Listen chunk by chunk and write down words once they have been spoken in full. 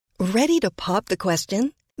Ready to pop the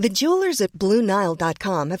question? The jewelers at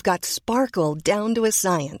BlueNile.com have got sparkle down to a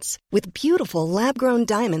science with beautiful lab-grown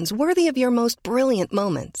diamonds worthy of your most brilliant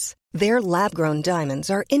moments. Their lab-grown diamonds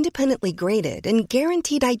are independently graded and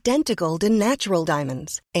guaranteed identical to natural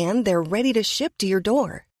diamonds, and they're ready to ship to your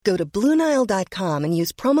door. Go to BlueNile.com and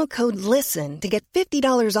use promo code LISTEN to get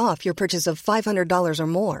 $50 off your purchase of $500 or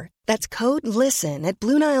more. That's code LISTEN at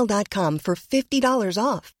BlueNile.com for $50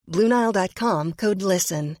 off. BlueNile.com, code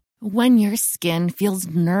LISTEN. When your skin feels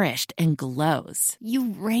nourished and glows,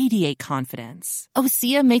 you radiate confidence.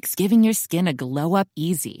 Osea makes giving your skin a glow-up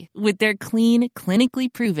easy with their clean,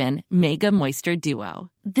 clinically proven Mega Moisture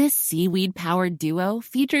Duo. This seaweed-powered duo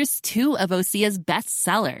features two of Osea's best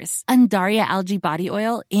sellers, Undaria Algae Body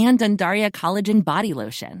Oil and Undaria Collagen Body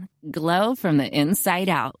Lotion. Glow from the inside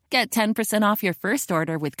out. Get 10% off your first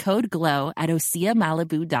order with code GLOW at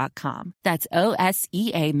OseaMalibu.com. That's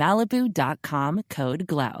OSEA Malibu.com, code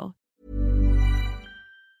GLOW.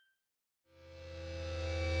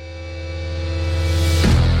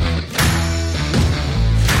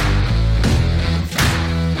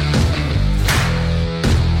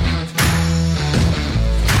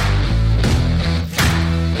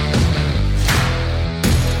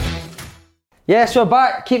 Yes, we're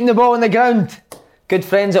back, keeping the ball on the ground. Good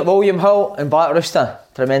friends at William Hill and Black Rooster,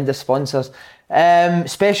 tremendous sponsors.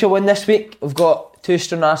 Special one this week, we've got two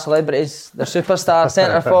Stranraer celebrities, their superstar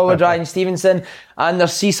centre forward Ryan Stevenson and their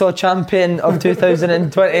seesaw champion of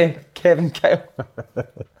 2020, Kevin Kyle.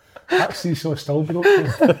 That seesaw still broken.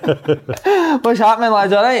 What's happening,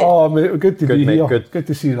 lads, alright? Oh mate, good to be mate, here. good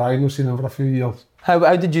to see Ryan, we've seen him for a few years.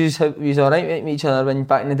 How did you alright with each other when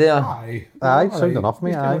back in the day? Aye, sound enough,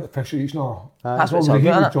 mate. Aye. The piss at each other. That's what's up, he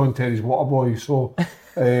isn't was it? John Terry's water boy, so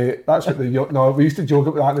that's what we used to joke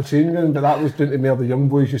about that in the training room, but that was down to more the young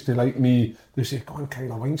boys used to like me. They say, "Go on,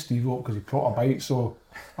 Kyle, wind Steve up because he caught a bite." So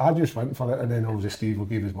I just went for it, and then obviously Steve will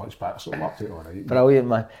give as much back, so I'm up to it alright. Brilliant,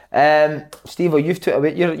 man. Steve, you've took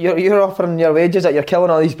away. You're offering your wages that you're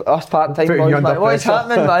killing all these us part-time boys, man. What is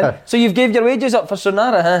happening, man? So you've gave your wages up for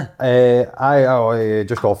Stranraer, huh? I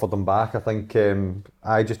just offered them back. I think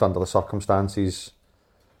I just under the circumstances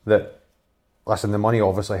that. Listen, the money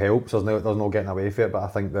obviously helps. There's no getting away from it. But I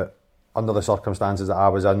think that under the circumstances that I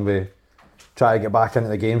was in, we try to get back into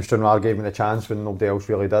the game. Stranraer gave me the chance when nobody else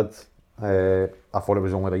really did. I thought it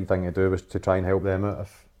was the only right thing to do was to try and help them out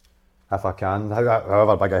if I can.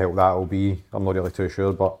 However big a help that will be, I'm not really too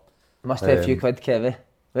sure. But must have a few quid, Kevin.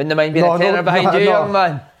 Wouldn't mind being a tenner behind you, young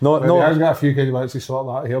man. No, I've got a few quid to sort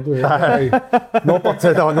that here, do you? No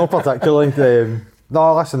particularly.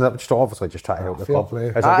 No, listen, just obviously just try to help the club.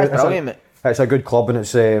 That's brilliant, mate. It's a good club and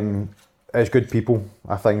it's good people,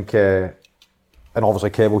 I think, and obviously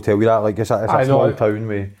Kev will tell you that. Like it's a small town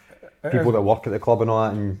with people that work at the club and all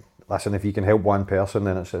that. And listen, if you can help one person,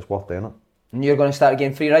 then it's worth doing it. And you're going to start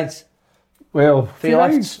getting free rides? Well, free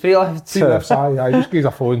lifts. Aye, just give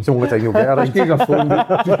us a phone. It's the only time you'll get a ride. Just give us a phone.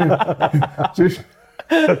 Just.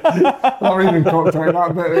 Not even talked about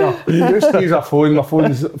that bit there. Just use a phone. My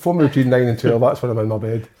phone between 9 and 12. That's when I'm in my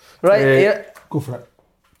bed. Right, here. Go for it.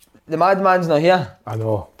 The madman's not here. I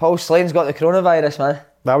know. Paul Slane's got the coronavirus, man.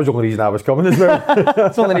 That was the only reason I was coming as well.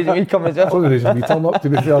 That's the only reason we'd come as well. That's the only reason we turned up, to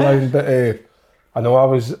be fair, Ryan. But I know I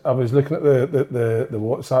was looking at the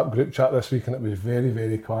WhatsApp group chat this week and it was very,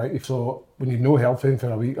 very quiet. So when you've no health in for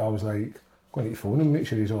a week, I was like, I'm going to phone him, make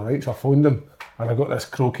sure he's alright. So I phoned him and I got this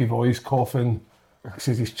croaky voice, coughing. He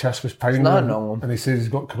says his chest was pounding and he says he's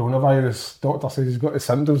got coronavirus. Doctor says he's got the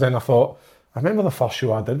symptoms. And I thought, I remember the first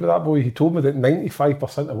show I did with that boy, he told me that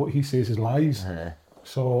 95% of what he says is lies.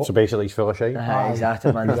 So basically he's full of shit.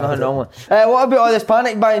 Exactly, man. There's nothing wrong with it. What about all this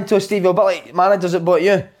panic buying to Steve? A bit like managers that bought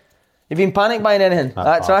you. You've been panic buying anything?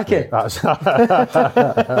 That's Racky.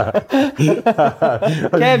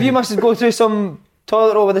 Kev, you must go through some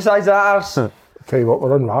toilet roll with the size of that arse. Tell you what,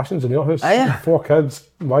 we're on rations in your house. Are you? 4 kids,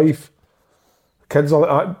 wife.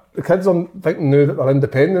 The kids are thinking now that they're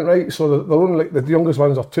independent, right? So they're only like the youngest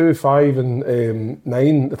ones are 2, 5 and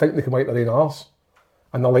 9. They think they can wipe their own arse.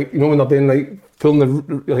 And they're like, you know, when they're doing like pulling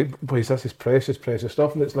the like, boys, this is precious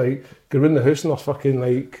stuff, and it's like go around the house and there's fucking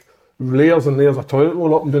like layers and layers of toilet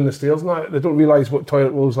roll up and down the stairs and that. They don't realise what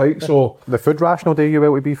toilet roll's like. So the food ration will do you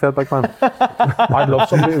well to be fed, big man. I'd love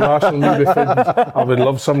somebody to ration me with food. I would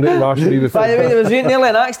love somebody to ration me with food. By the way, there was nearly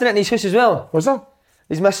an accident in his house as well. Was there?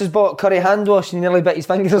 His missus bought curry hand wash and he nearly bit his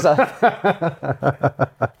fingers off.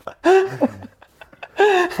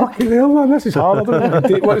 Fucking hell, man, this is hard. I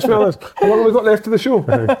don't know what as well as. How long have we got left of the show?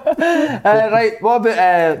 Right, what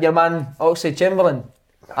about your man Oxlade-Chamberlain?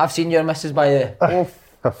 I've seen your missus by the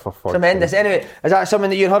tremendous. Anyway, is that something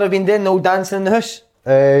that you and her have been doing, the old dancing in the house?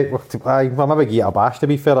 I'm a big eater bash, to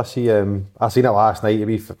be fair. I seen it last night.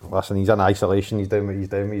 Listen, he's in isolation. He's down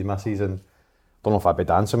with his missus, and don't know if I'd be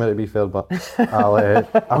dancing with it, to be fair. But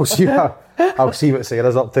I'll see what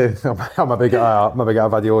Sarah's up to. I'm a big at a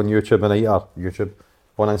video on YouTube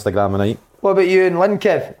on Instagram tonight. What about you and Lynn,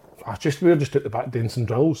 Kev? We're just at the back doing some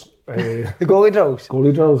drills. The goalie drills?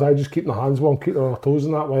 Goalie drills, I just keep my hands warm, keep on our toes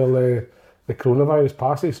and that while the coronavirus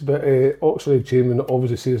passes. But Oxlade Chamberlain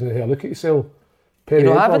obviously says in here, look at yourself. You're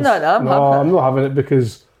not having that? I'm not having it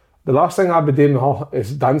because the last thing I'd be doing with her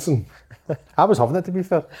is dancing. I was having it, to be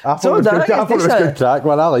fair. I thought it was good crack,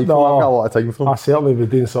 man. I like it. I've got a lot of time for it. I certainly would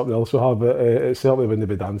be doing something else with her, but it certainly wouldn't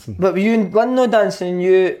be dancing. But you and Lynn no dancing,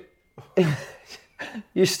 you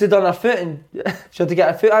stood on her foot and she had to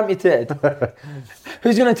get her foot amputated.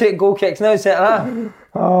 Who's going to take goal kicks now, centre half?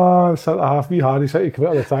 Centre half, me Harry City come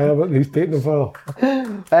out of the tire, but he's taking them for.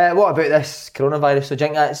 What about this coronavirus? So do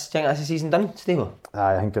you think that's the season done, Steve?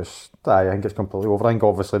 I think it's completely over. I think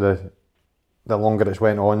obviously the longer it's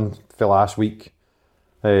went on for last week,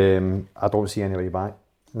 I don't see any way back.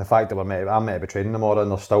 And the fact that I'm meant to be training tomorrow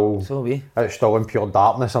and it's still in pure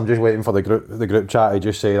darkness. I'm just waiting for the group chat to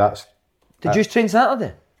just say that's. Did you train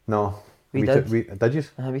Saturday? No. We did. Did you?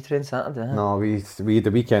 We trained Saturday. Huh? No, we had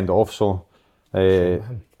the weekend off, so. I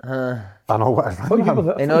know what it's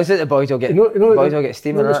like. He knows that the boys will get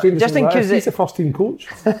steaming. Just in case he's the first team coach.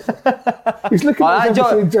 He's looking at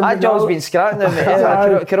that job's been scrapped now,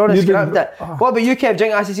 mate. Corona scrapped it. What about you, Kev? Do you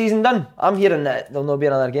think that's the season done? I'm hearing that there'll not be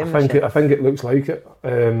another game. I think it looks like it.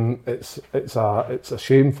 It's a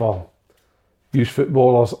shame for youth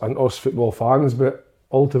footballers and us football fans, but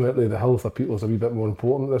ultimately the health of people is a wee bit more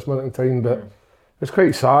important at this minute in time. But it's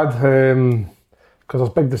quite sad because there's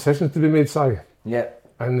big decisions to be made, Si. Yeah.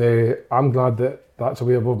 And I'm glad that that's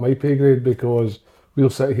way above my pay grade because we'll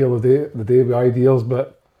sit here the day with ideas,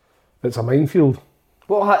 but it's a minefield.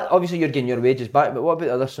 Well, obviously you're getting your wages back, but what about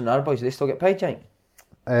the other Sonar boys? Do they still get paid, Jank?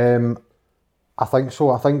 I think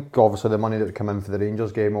so. I think obviously the money that would come in for the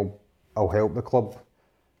Rangers game will help the club.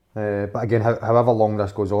 But again, however long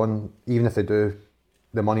this goes on, even if they do,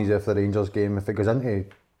 the money's there for the Rangers game. If it goes into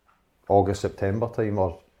August, September time,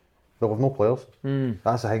 or they'll have no players.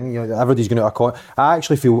 That's the thing. Everybody's going to. I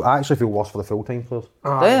actually feel worse for the full time players.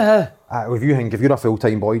 If you're a full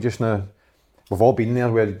time boy just now, we've all been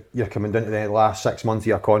there where you're coming down to the last 6 months of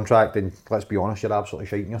your contract, and let's be honest, you're absolutely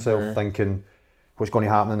shiting yourself, thinking what's going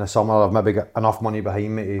to happen in the summer. I've maybe got enough money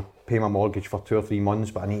behind me to pay my mortgage for 2 or 3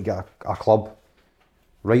 months, but I need to get a club.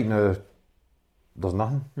 Right now, there's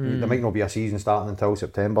nothing. There might not be a season starting until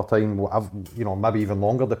September time. Maybe even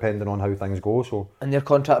longer, depending on how things go. So. And their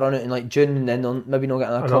contract run out in like June, and then they'll maybe not get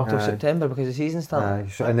another club till September because the season's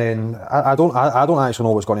starting. And then I don't actually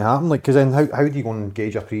know what's going to happen. Like, because then how do you go and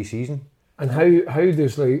gauge a pre-season? And how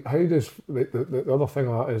does the other thing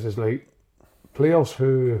of that is like players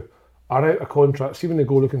who are out of contract, see when they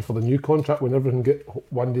go looking for the new contract when everything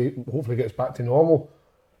one day hopefully gets back to normal.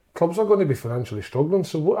 Clubs are going to be financially struggling,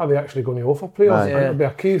 so what are they actually going to offer players? It'll be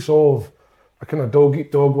a case of a kind of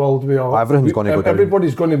dog-eat-dog world where everything's going to go down.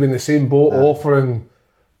 Everybody's going to be in the same boat offering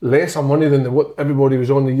lesser money than what everybody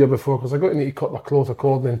was on the year before because they're going to need to cut their cloth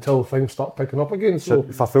accordingly until things start picking up again. So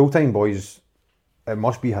for full-time boys, it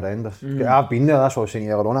must be horrendous. I've been there, that's what I was saying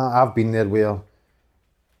earlier on. I've been there where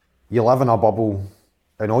you live in a bubble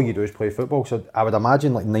and all you do is play football. So I would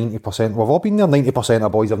imagine like 90%, we've all been there, 90%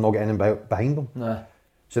 of boys have not got anything behind them. No.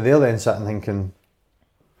 So they're then sitting thinking,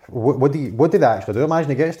 what do they actually do?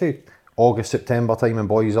 Imagine it gets to August, September time and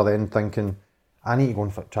boys are then thinking, I need to go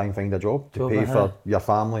and try and find a job to pay for your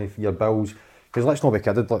family, for your bills. Because let's not be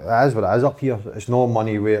kidded, like, it is what it is up here. It's no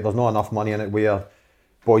money where, there's not enough money in it where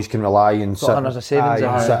boys can rely and sit.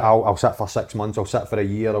 I'll sit for 6 months, I'll sit for a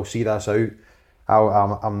year, I'll see this out.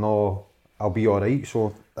 I'll be alright.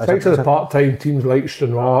 So thanks to the part-time teams like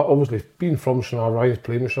Stranraer, obviously being from Stranraer, Ryan's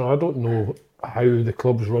playing with Stranraer, I don't know how the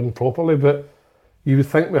club's run properly, but you would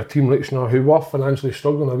think with a team like Stranraer who were financially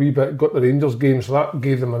struggling a wee bit, got the Rangers game, so that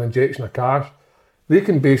gave them an injection of cash. They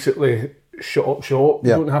can basically shut up shop.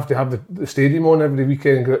 They don't have to have the stadium on every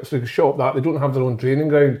weekend, so they can shut up that. They don't have their own training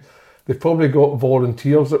ground. They've probably got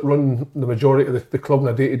volunteers that run the majority of the club on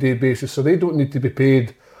a day-to-day basis, so they don't need to be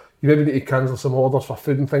paid. You maybe need to cancel some orders for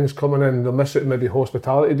food and things coming in. They'll miss it maybe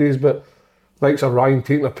hospitality days, but like Ryan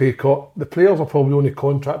taking a pay cut, the players are probably only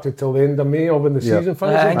contracted till the end of May or when the season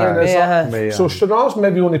finishes. So Stranraer's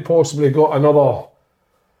maybe only possibly got another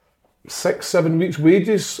 6-7 weeks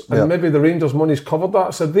wages, and maybe the Rangers money's covered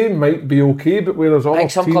that, so they might be okay. But whereas I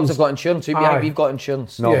think some clubs have got insurance. We've got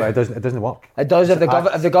insurance. No, but it doesn't work. It does if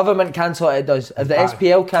the government cancel it. It does. If the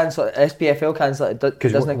SPL cancel it, SPFL cancel it, it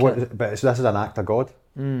doesn't. But this is an act of God.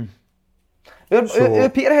 Our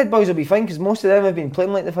Peterhead boys will be fine because most of them have been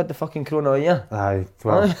playing like they've had the fucking corona all year. Aye,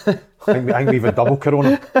 well, I think we've had double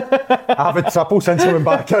corona. I've had triple since I went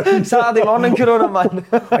back in. Saturday morning corona, man.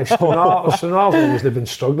 Stranraer's obviously been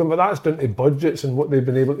struggling, but that's down to budgets and what they've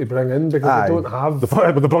been able to bring in because they don't have.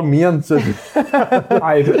 They brought me in. So.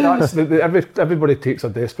 Aye, but that's everybody takes a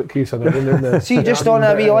desperate case of it. See, just on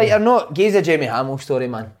a wee lighter note, gaze a Jamie Hamill story,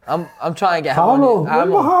 man. I'm trying to get him on.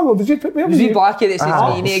 Hamill, did you put me up? Was he Blackie that says to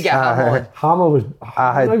me, you need to get Hamill on? Hamill was.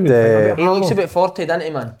 He looks about 40, doesn't he,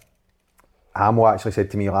 man? Hamill actually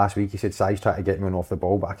said to me last week, he said, Si's trying to get me on off the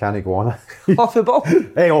ball, but I can't go on it. Off the ball?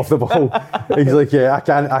 Hey, off the ball. He's like, yeah, I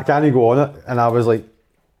can't go on it. And I was like,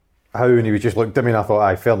 how? And he was just looked at me and I thought,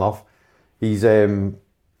 aye, fair enough. He's, you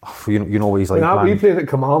know what he's like, man. We played at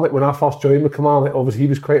Kilmarnock, when I first joined with Kilmarnock, obviously he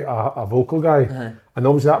was quite a vocal guy. Uh-huh. And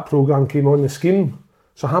obviously that programme came on, the Scheme.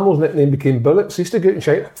 So Hamill's nickname became Bullet, so he used to go out and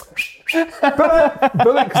shout,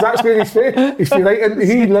 Bullet, because that's where he's from. He's from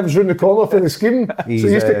he lives round the corner from the Scheme. So he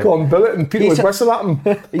used to call him Bullet and people would whistle at him.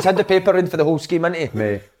 He's had the paper in for the whole Scheme, hasn't he?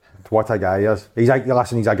 Mate, what a guy he is. He's a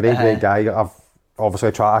great guy. I've obviously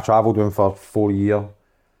I travelled with him for 4 years.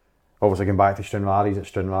 Obviously came back to Stranraer, he's at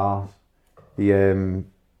Stranraer.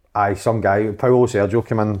 Some guy, Paulo Sergio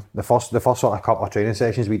came in, the first sort of couple of training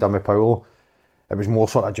sessions we done with Paulo. It was more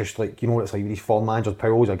sort of just like, you know what it's like with these foreign managers.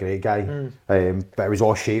 Paulo's a great guy, but it was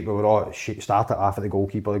all shape. We were all started off at the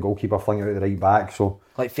goalkeeper flinging it out the right back. So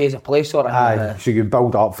like phase of play sort of. Aye, so you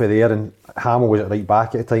build up for there, and Hamill was at right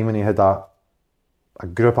back at the time, and he had a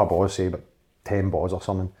group of balls, say about 10 balls or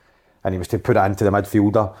something, and he was to put it into the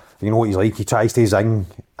midfielder. You know what he's like, he tries to zing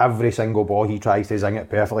every single ball, he tries to zing it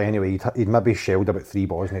perfectly anyway. He'd maybe shelled about 3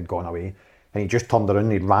 balls and they'd gone away. And he just turned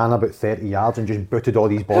around and he ran about 30 yards and just booted all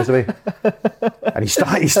these balls away. And he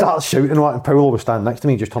started shouting what, and Paulo was standing next to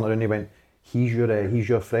me, he just turned around and he went, he's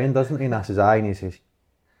your friend, isn't he? And I says, aye, and he says,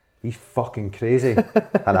 he's fucking crazy.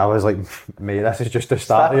 And I was like, mate, this is just the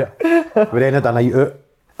start of it. We then had a night out.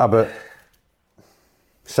 About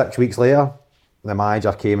 6 weeks later, the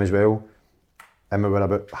manager came as well, and we were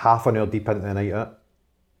about half an hour deep into the night out,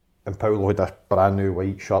 and Paulo had a brand new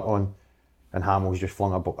white shirt on, and Hamill's just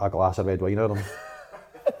flung a glass of red wine at him.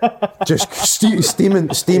 Just steaming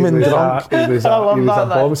drunk. He was a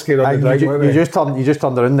bomb scare on the drink, you just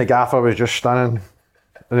turned around, the gaffer was just standing,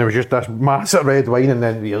 and there was just this massive red wine, and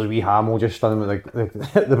then there's wee Hamill just standing with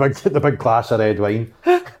the big glass of red wine.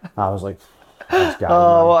 I was like, this guy,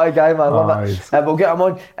 man. What a guy, man, love it. We'll get him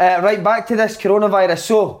on. Right, back to this coronavirus.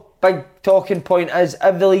 So, big talking point is,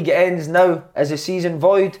 if the league ends now, is the season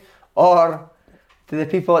void, or do the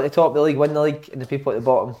people at the top of the league win the league and the people at the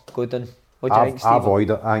bottom go down? What do you think, Steve? I avoid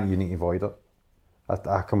it. I think you need to avoid it.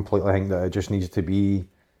 I completely think that it just needs to be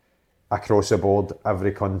across the board,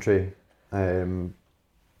 every country. It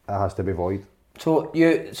has to be void. So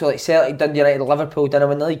like Celtic, Dundee United, Liverpool didn't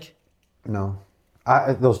win the league? No.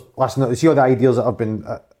 See all the ideas that have been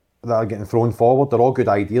that are getting thrown forward. They're all good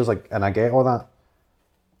ideas, and I get all that.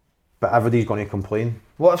 But everybody's going to complain.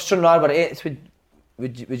 What if Stranraer were 8th?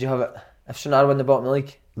 Would you have it? If Stranraer win the bottom of the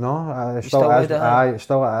league? No, it still is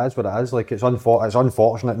what it is. Like, it's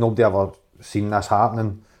unfortunate nobody ever seen this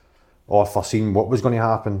happening or foreseen what was going to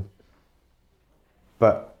happen.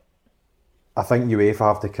 But I think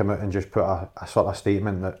UEFA have to come out and just put a sort of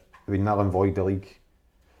statement that we null and void the league.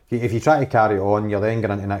 If you try to carry on, you're then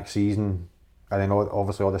going into next season, and then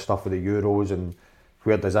obviously all the stuff with the Euros and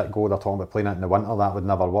where does it go? They're talking about playing it in the winter. That would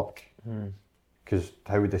never work. Because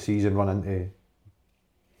how would the season run into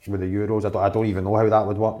with the Euros? I don't even know how that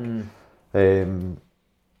would work.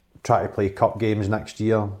 Try to play cup games next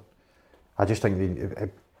year. I just think,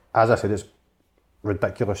 as I said, it's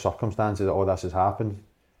ridiculous circumstances that all this has happened.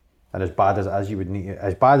 And as bad as it is, you would need to,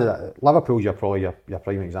 as bad as Liverpool's your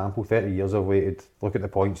prime example. 30 years they've waited. Look at the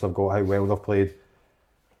points they've got, how well they've played.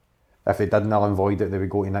 If they did null and void it, they would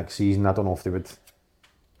go to next season. I don't know if they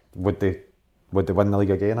would they win the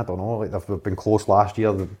league again. I don't know. Like, they've been close last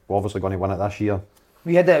year. They're obviously going to win it this year.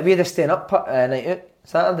 We had a staying up night out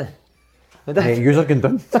Saturday. You're going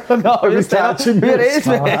down. No, I was catching me. Where it is,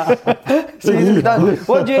 mate. Season's done.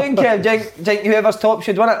 What do you think, Kev? Do you think whoever's top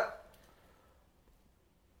should win it?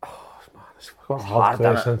 What a hard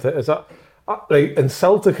question, isn't it? Is that like in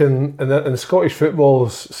Celtic in Scottish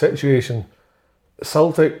football's situation?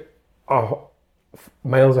 Celtic are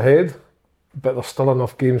miles ahead, but there's still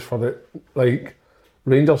enough games for the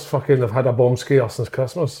Rangers. Fucking have had a bomb scare since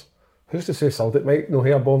Christmas. Who's to say Celtic might not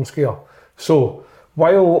have a bomb scare? So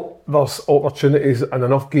while there's opportunities and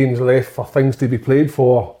enough games left for things to be played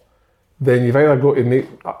for, then you've either got to make.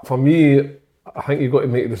 For me, I think you've got to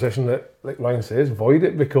make a decision that, like Ryan says, void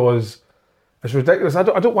it, because It's ridiculous. I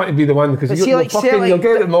don't want to be the one because But see, like, you'll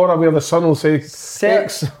get it tomorrow where the sun will say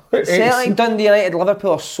Celtic, Dundee United,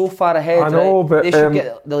 Liverpool are so far ahead. I know, right? but they should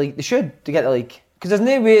get the league. They should to get the league because there's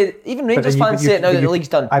no way. Even Rangers fans say it now that the league's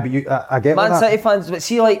done. I get Man that. City fans, but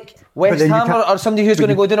see, like West Ham or somebody who's going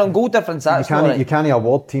to go down on goal difference. That's you can't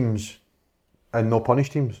award teams and no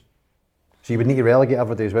punish teams. So you would need to relegate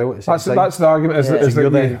everybody as well. That's the argument. Is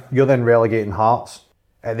that you're then relegating Hearts.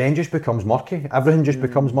 It then just becomes murky. Everything just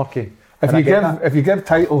becomes murky. If you give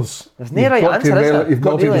titles, there's no right answer, is there? You've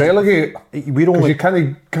got to relegate. Because you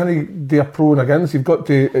can't do a pro and against. It's got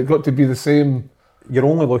to be the same. You're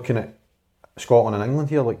only looking at Scotland and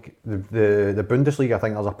England here. Like the Bundesliga, I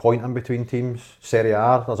think there's a point in between teams. Serie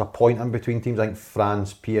A, there's a point in between teams. I think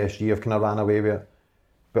France, PSG have kind of ran away with it.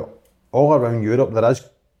 But all around Europe, there is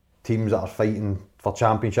teams that are fighting for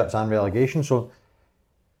championships and relegation. So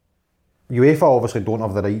UEFA obviously don't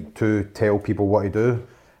have the right to tell people what to do.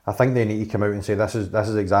 I think they need to come out and say this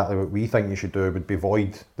is exactly what we think you should do. It would be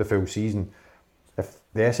void the full season. If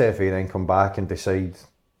the SFA then come back and decide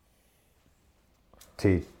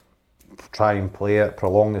to try and play it,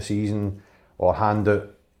 prolong the season, or hand it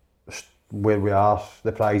where we are,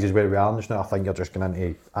 the prizes where we are just now, I think you're just going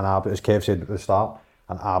into as Kev said at the start,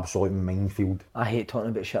 an absolute minefield. I hate talking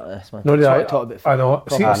about shit like this, man. No, yeah, I know.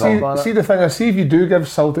 See the thing is, see if you do give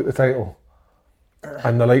Celtic the title,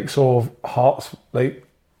 and the likes of Hearts, like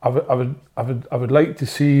I would like to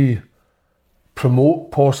see promote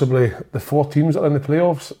possibly the 4 teams that are in the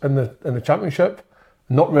playoffs in the championship,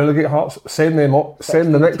 not relegate Hearts, send them up,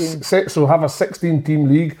 send the next set, so have a 16-team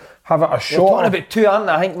league, have it a short. You're talking about 2, aren't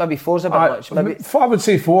they? I think maybe 4's a bit much. Maybe I would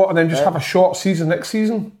say 4, and then just have a short season next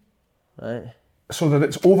season. Right. So that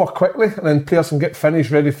it's over quickly, and then players can get finished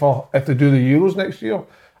ready for if they do the Euros next year.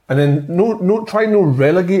 And then try no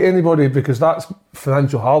relegate anybody because that's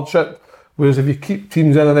financial hardship. Whereas if you keep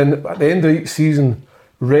teams in and then at the end of each season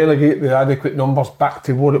relegate the adequate numbers back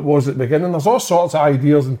to what it was at the beginning, there's all sorts of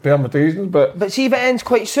ideas and permutations. But see if it ends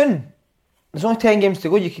quite soon. There's only 10 games to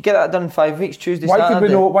go. You could get that done in 5 weeks, Tuesday,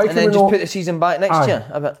 Saturday, and then just put the season back next year.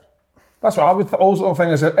 A bit. That's what I would also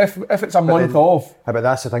think is that if it's a month off. But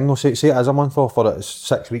that's the thing though, say it is a month off or it's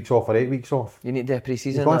 6 weeks off or 8 weeks off. You need to do a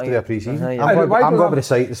pre-season. You're going to do a pre-season. I'm going to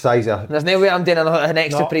be the size of... There's no way I'm doing an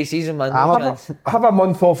extra pre-season, man. Have a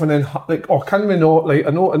month off and then, like, or can we not, like,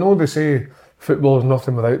 I know they say football is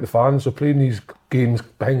nothing without the fans, so playing these games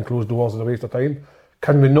behind closed doors is a waste of time.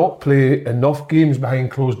 Can we not play enough games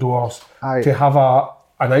behind closed doors to have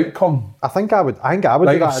an outcome? I think I would like do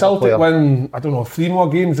that. If Celtic win, I don't know, 3 more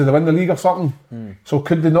games, do they win the league or something? So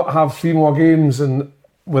could they not have 3 more games and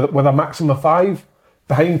with a maximum of 5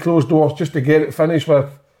 behind closed doors just to get it finished with?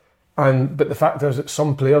 But the fact is that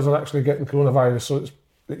some players are actually getting coronavirus, so it's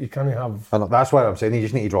that you can't have. And that's what I'm saying. You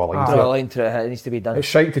just need to draw a line. Draw a line through it. It needs to be done. It's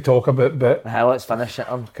shite to talk about, but let's finish it.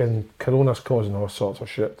 Corona's causing all sorts of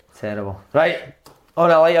shit. Terrible. Right. On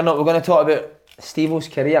a lighter note, we're going to talk about Steve-O's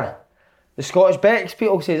career. The Scottish Becks,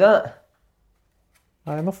 people say that.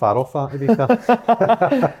 I'm not far off that, to be fair.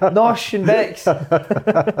 Nosh and Becks.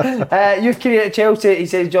 Youth career at Chelsea, he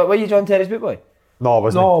says, were you John Terry's boot boy? No, I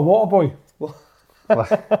wasn't. No, water boy.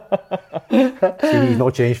 See, he's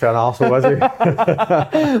not changed for an arsehole, was he?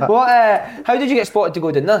 How did you get spotted to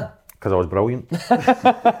go down there? Because I was brilliant.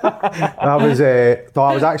 I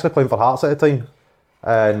was actually playing for Hearts at the time,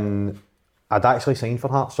 and I'd actually signed for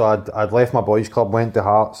Hearts, so I'd left my boys' club, went to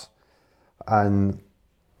Hearts, and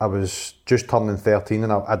I was just turning 13,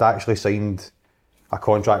 and I'd actually signed a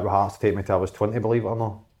contract with Hearts to take me till I was 20, believe it or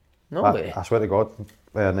not. No way. I swear to God.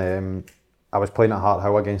 And I was playing at Hart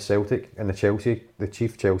Hill against Celtic, and the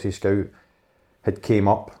chief Chelsea scout had came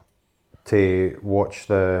up to watch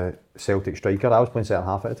the Celtic striker. I was playing centre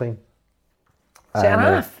half at the time. Centre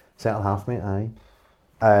half? Centre half, mate, aye.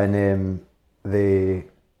 And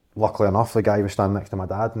luckily enough, the guy was standing next to my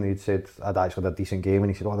dad, and he'd said I'd actually had a decent game,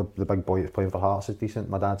 and he said, the big boy that's playing for Hearts is decent.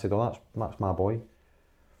 My dad said, that's my boy.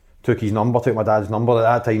 Took his number, took my dad's number.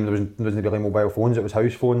 At that time, there wasn't really mobile phones, it was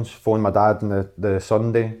house phones. Phoned my dad on the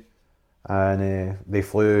Sunday, and they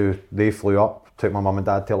flew up, took my mum and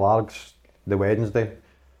dad to Largs the Wednesday,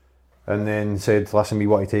 and then said, listen, we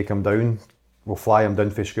want to take him down, we'll fly him down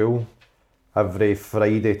for school every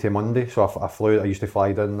Friday to Monday. So I used to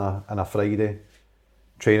fly down on a Friday,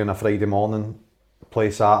 train on a Friday morning,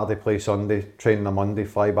 play Saturday, play Sunday, train on a Monday,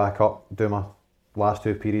 fly back up, do my last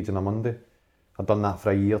 2 periods on a Monday. I'd done that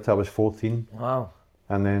for a year till I was 14. Wow.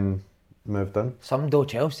 And then moved in. Some do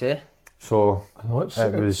Chelsea. So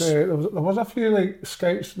there was a few like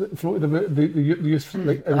scouts that floated about the youth.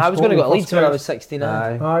 Like, I was going to go to Leeds when I was 16.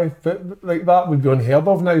 Aye, but like that would be unheard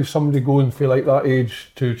of now. Somebody going for like that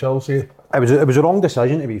age to Chelsea. It was a wrong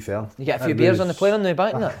decision, to be fair. You get a few beers on the plane on the way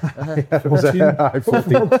back, innit? 14.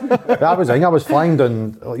 That was the thing. I was flying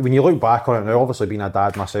down. When you look back on it now, obviously being a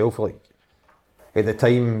dad myself, like at the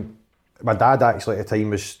time, my dad actually at the time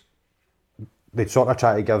was. They'd sort of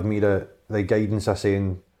try to give me the guidance of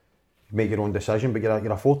saying, make your own decision, but you're a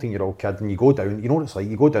 14-year-old kid and you go down. You know what it's like.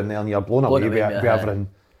 You go down there and you're blown away with everything.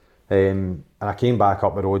 And I came back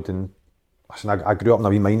up the road and listen, I grew up in a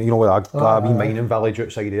wee mining, you know, a wee mining village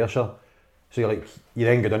outside Ayrshire. So you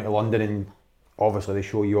then go down to London and obviously they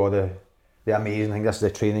show you all the amazing thing. This is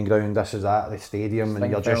the training ground, this is the stadium, and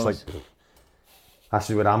you're just like, this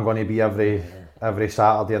is where I'm going to be every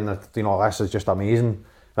Saturday, and this is just amazing.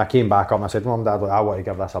 And I came back up and I said, Mum and Dad, I want to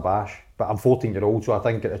give this a bash. But I'm 14-year-old, so I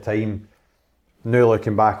think at the time, now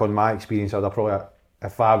looking back on my experience, I'd have probably,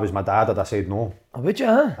 if I was my dad, I'd have said no. Oh, would you,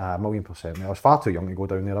 huh? 1,000,000%. Mate. I was far too young to go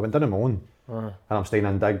down there. I went down on my own. And I'm staying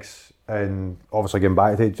in digs. And obviously getting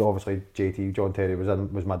back to JT, John Terry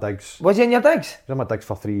was my digs. Was he in your digs? He was in my digs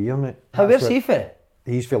for 3 years, mate. Where's he from?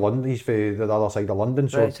 He's for London. He's for the other side of London.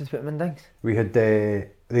 So right, so they put him in digs. We had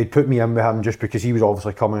they'd put me in with him just because he was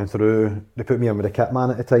obviously coming through. They put me in with the kit man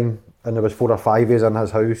at the time, and there was 4 or 5 years in his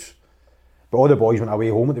house. But all the boys went away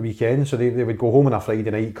home at the weekend, so they would go home on a Friday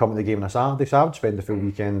night, come to the game on a Saturday. So I would spend the full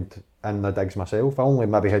weekend in the digs myself. I only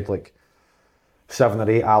maybe had like 7 or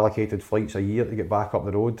 8 allocated flights a year to get back up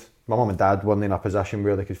the road. My mum and dad weren't in a position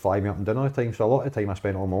where they could fly me up and down all the time, so a lot of the time I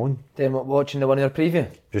spent on my own. Then watching the 1 year preview?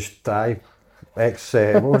 Just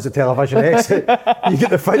what was it, television X? You get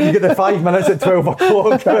the 5 minutes at 12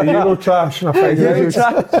 o'clock. Euro trash and a Friday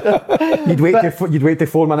night. You'd wait till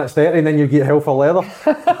 4 minutes 30 and then you'd get hell for leather.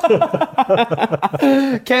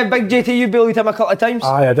 Ken, Big JT, you bullied him a couple of times.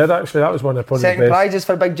 Aye, I did actually. That was one of the second prizes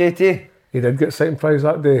for Big JT. He did get second prize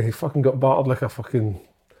that day. He fucking got battered like a fucking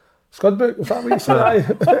scud book. Was that what you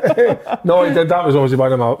said? No, he did. That was obviously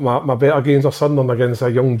one of my better games of Sunderland against a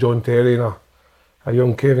young John Terry and a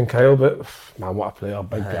young Kevin Kyle. But man, what a player,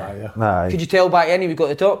 big guy. Yeah. Nah, could you tell back then he was got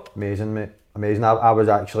the top? Amazing, mate. Amazing. I was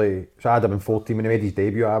actually, so I'd have been 14 when he made his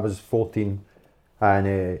debut. I was 14,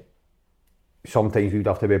 and sometimes we'd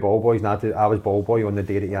have to be ball boys. And I was ball boy on the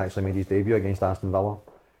day that he actually made his debut against Aston Villa.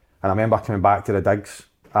 And I remember coming back to the digs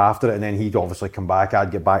after it, and then he'd obviously come back.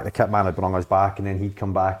 I'd get back. The kit man had brought us back, and then he'd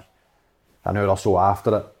come back an hour or so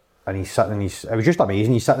after it, and he's sitting in his. It was just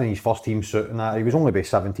amazing. He's sitting in his first team suit and that. He was only about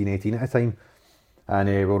 17, 18 at the time, and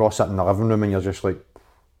we were all sitting in the living room, and you're just like,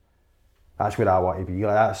 that's where I want to be.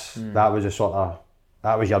 Like that was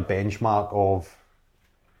that was your benchmark of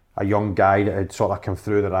a young guy that had sort of come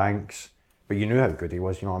through the ranks, but you knew how good he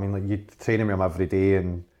was. You know what I mean? Like you'd training with him every day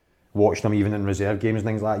and watching him even in reserve games and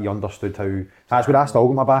things like that. You understood how. That's where I still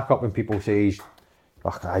get my back up when people say,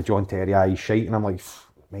 John Terry, he's shite, and I'm like,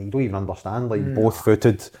 mate, you don't even understand. Like both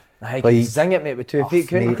footed. I could zing it, mate, with 2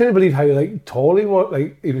 feet. I couldn't believe how tall he was.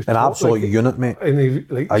 Like he was an absolute unit, mate. And he,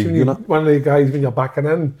 like, a unit. One of the guys when you're backing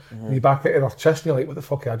in, and you back it in their chest, and you're like, what the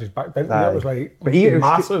fuck? I just backed into it. It was like, but he was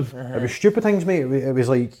massive. It was stupid things, mate. It was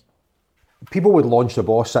like people would launch the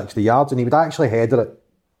ball 60 yards, and he would actually header it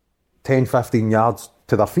 10, 15 yards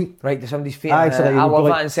to their feet. Right, to somebody's feet. I love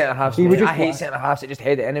that in centre halves. I hate centre halves that just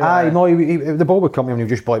head it anyway. Aye, no, the ball would come to him and he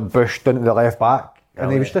would just like bush down to the left back.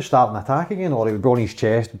 And he was just starting to attack again, or he would go on his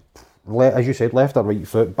chest, as you said, left or right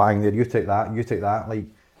foot, bang there, you take that. Like,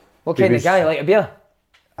 what kind of guy, like a beer?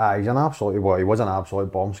 He's an absolute, he was an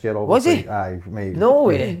absolute bomb scare, obviously. Was he? Aye, mate. No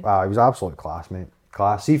way. He was absolute class, mate.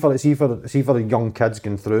 Class. See for the young kids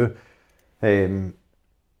going through, being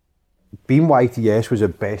YTS was the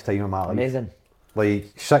best time of my life. Amazing.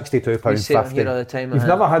 Like £62.50. You've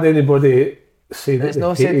never had anybody say that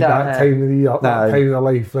they hated that time of the year, that time of their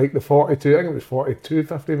life, like the 42, I think it was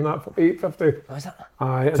 42.50 even that, 8.50. Was that?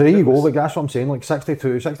 Aye. So there you go, like that's what I'm saying, like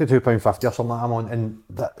 £62.50 or something like I'm on, and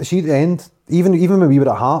see at the end, even when we were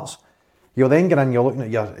at Hearts, you're then getting in, you're looking at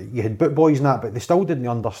you had boot boys and that, but they still didn't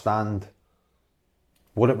understand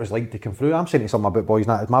what it was like to come through. I'm saying to some of my boot boys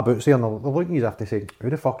and that, my boots here, and they're looking at you as if to say, who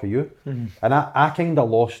the fuck are you? Mm-hmm. And I kind of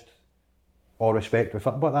lost all respect with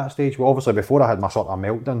football at that stage. Well, obviously before I had my sort of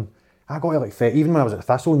meltdown, I got to like, even when I was at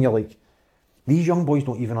Thistle, and you're like, these young boys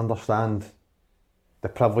don't even understand the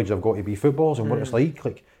privilege they've got to be footballers and what it's like.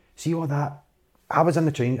 Like, see all that. I was in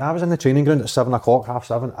the training ground at 7 o'clock,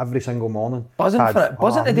 7:30 every single morning. Buzzing for it.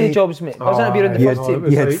 Buzzing the day jobs, mate. Buzzing to be in the first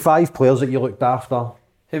team. You had 5 players that you looked after.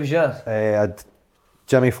 Who was yours? I had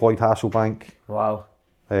Jimmy Floyd Hasselbank. Wow.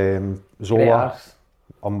 Zola.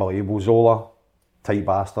 Unbelievable. Zola. Tight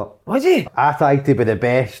bastard. Was he? I tried to be the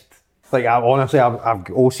best. Like, I've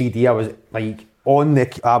OCD. I was like,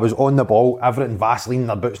 I was on the ball, everything, Vaseline in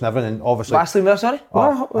their boots and everything, obviously. Vaseline there, sorry?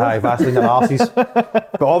 Aye, Vaseline in their arses.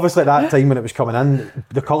 But obviously at that time when it was coming in,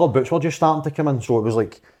 the coloured boots were just starting to come in, so it was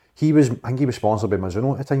like, I think he was sponsored by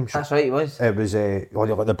Mizuno at the time. That's right, he was. It was,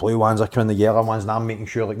 like the blue ones are coming, the yellow ones, and I'm making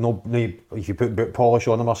sure, like, no, if you put boot polish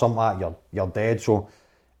on them or something like that, you're dead, so.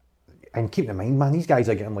 And keep in mind, man, these guys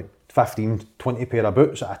are getting like 15, 20 pair of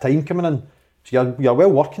boots at a time coming in. So you're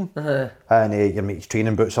well working. And your mate's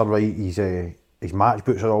training boots are right, his match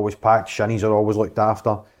boots are always packed, shinnies are always looked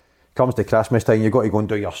after. Comes to Christmas time, you've got to go and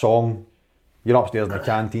do your song. You're upstairs in the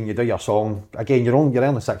canteen, you do your song. Again, you're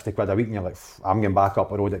earning 60 quid a week and you're like, I'm going back up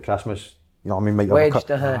the road at Christmas. You know what I mean? Might have a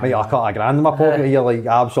couple of grand in my pocket, you're like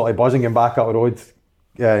absolutely buzzing going back up the road.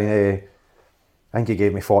 I think he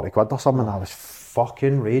gave me 40 quid or something, I was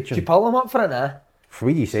fucking raging. Did you pull him up for it now?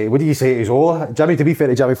 What do you say to his old? Jimmy, to be fair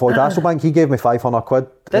to Jimmy Floyd Hasselbank, he gave me 500 quid.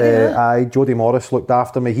 Did he? Jody Morris looked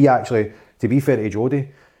after me. He actually, to be fair to Jody,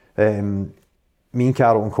 me and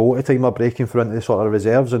Carol and Cole at the time were breaking through into the sort of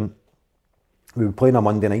reserves, and we would play on a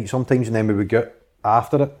Monday night sometimes, and then we would get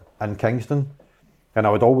after it in Kingston, and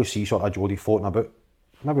I would always see sort of Jody floating about,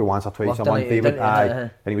 maybe once or twice a month,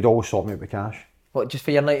 and he would always sort me out with cash. What, just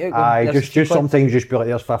for your night out? Aye, just sometimes just be like,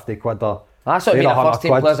 there's 50 quid or... That's what I mean, a first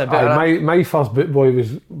team player's a bit. My first boot boy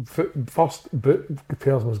was, first boot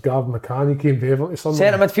person was Gavin McCann. He came to Everton to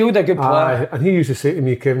Sunderland. Centre midfielder, good player. And he used to say to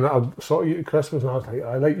me, Kevin, I'll sort you at Christmas, and I was like,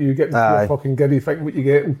 I like you getting fucking giddy, thinking what you're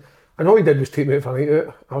getting. And all he did was take me out for a night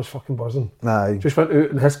out. I was fucking buzzing. Aye. Just went out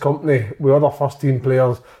in his company with other first team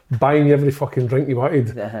players, buying every fucking drink you wanted.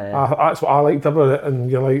 That's what I liked about it. And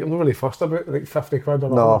you're like, I'm not really fussed about it, like 50 quid or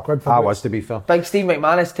 100 quid for I it. was, to be fair. Big Steve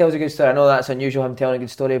McManus tells a good story. I know that's unusual, him telling a good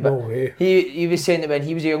story, but No way. he was saying that when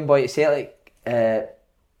he was a young boy at Celtic,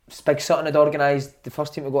 Big Sutton had organised the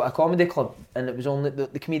first team to go to a comedy club, and it was only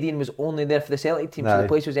the comedian was only there for the Celtic team, so the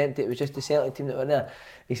place was empty. It was just the Celtic team that were there.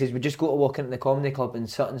 He says, we just go to walk into the comedy club, and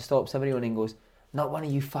Sutton stops everyone and goes, not one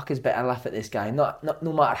of you fuckers better laugh at this guy. No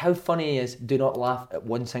matter how funny he is, do not laugh at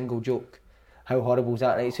one single joke. How horrible is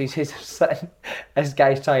that, right? So he says, sitting, this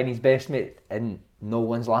guy's trying his best, mate, and no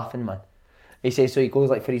one's laughing, man. He says, so he goes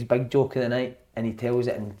like for his big joke of the night, and he tells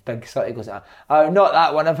it, and Big Sutty goes, oh, not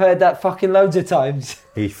that one, I've heard that fucking loads of times. To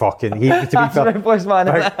be fair, Big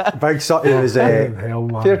Sutty was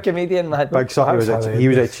pure comedian, man. Big Sutty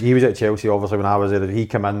he was at Chelsea obviously when I was there. He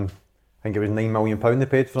came in, I think it was £9 million they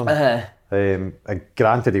paid for him.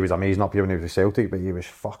 Granted, he was amazing up here when he was at Celtic, but he was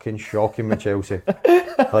fucking shocking with Chelsea.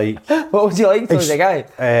 Like, what was he like as a guy?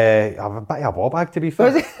 A bit of a ball bag, to be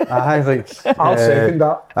fair. I'll second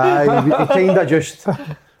that. He kind of just,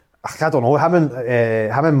 I don't know, him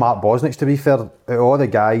and Mark Bosnich, to be fair, out of all the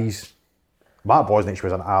guys, Mark Bosnich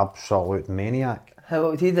was an absolute maniac.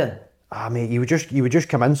 What would he do? Mate, he would just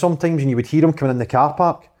come in sometimes, and you would hear him coming in the car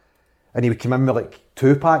park, and he would come in with like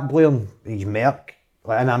Tupac blaring his Merc.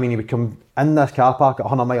 And I mean, he would come in this car park at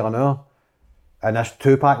 100 mile an hour, and this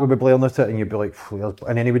Tupac would be blaring at it, and you'd be like,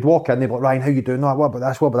 and then he would walk in, they'd be like, Ryan, how you doing? What about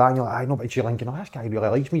this, what about that? And you're like, I know, but you're thinking, this guy really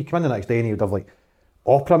likes me. You come in the next day, and he would have like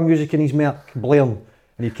opera music in his Merc blaring,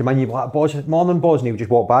 and he'd come in, you'd be like, Boz, morning, Boz, and he would just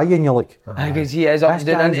walk by you, and you're like, because he is up to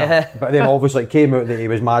doing it. But then obviously it came out that he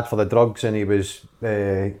was mad for the drugs, and he was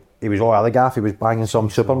all other gaff. He was banging some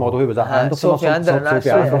supermodel. Who was that? Anderson or something? Sophie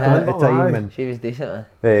Anderson at the time, and she was decent.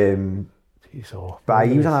 But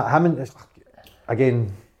he was in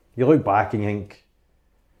again, you look back and you think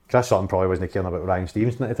Chris Sutton probably wasn't caring about Ryan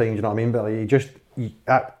Stevenson at the time, do you know what I mean? But like,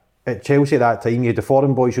 at Chelsea at that time, you had the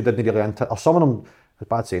foreign boys who didn't really interact, or some of them, it's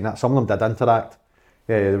bad saying that, some of them did interact.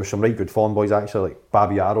 There were some right good foreign boys actually, like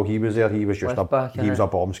Bobby Arrow, he was there, he was just he was a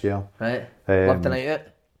bomb scare. Right, loved the night out.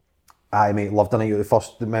 Aye mate, loved the night out. The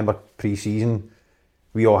first, remember pre-season,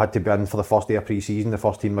 we all had to be in for the first day of pre-season, the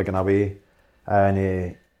first team were going away,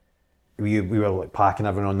 and we were like packing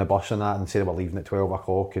everyone on the bus and that, and said we were leaving at 12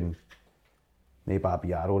 o'clock, and no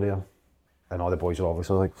Bobby Arrow there, and all the boys were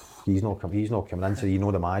obviously like, he's not coming in. So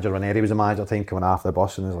the manager, Ranieri was the manager at the time, coming after the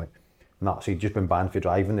bus, and he's like, nah, so he'd just been banned for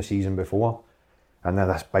driving the season before, and then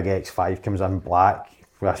this big X5 comes in black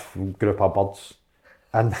with this group of birds,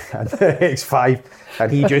 and X5,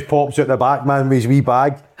 and he just pops out the back, man, with his wee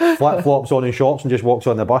bag, flip flops on and shorts, and just walks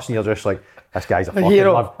on the bus, and you're just like, this guy's a fucking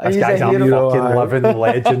fucking living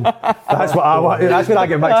legend. That's what I want. That's when I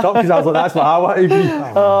get mixed up, because I was like, that's what I want to be.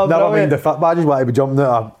 Never mind the fit badges, what I be jumping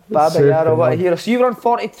out. Bobby Arrow, what a hero. So you were on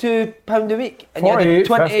 £42 a week, and you had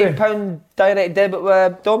 £28 direct debit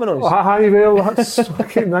with Domino's. Well, that's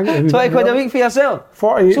fucking 20 quid a week for yourself.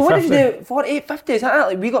 48. So what did you do? 48.50, is that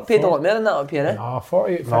like, we got paid a lot more than that up here, eh? No,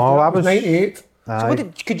 48.50. No, I was 98. So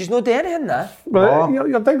could you not do anything there? Well,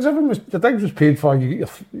 your digs was paid for. You get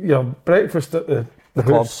your breakfast at the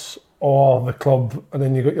house, or the club, and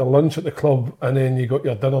then you got your lunch at the club, and then you got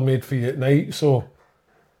your dinner made for you at night. So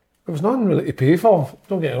there was nothing really to pay for.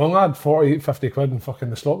 Don't get me wrong, I had 40, 50 quid in fucking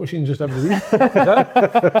the slot machine just every week.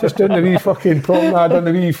 Just doing the wee fucking promenade, on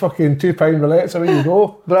the wee fucking £2 roulettes, away you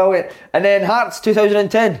go. Brilliant. And then Hearts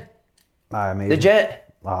 2010. Amazing. The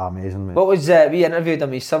Jet. Amazing, mate. What was we interviewed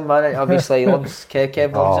him? He's some man. Obviously, he loves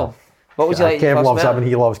Kev loves him. What was he like? Kev loves him and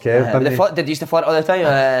he loves Kev. Did he used to flirt all the time?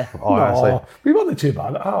 Honestly, no, we weren't too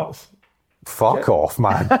bad at Hearts. Fuck off,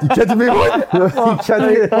 man. You kidding me? You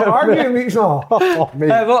kidding me? Arguing weeks now.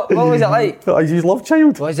 What was it like? He's love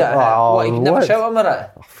child. What was it? What, you could never shout him at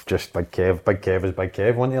it? Just Big Kev. Big Kev is Big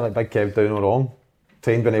Kev, wasn't he? Like Big Kev doing no wrong.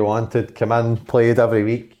 Trained when he wanted, come in, played every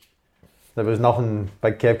week. There was nothing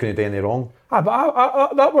Big Kev couldn't do any wrong. But I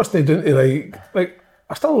that wasn't down to like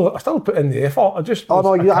I still put in the effort. I just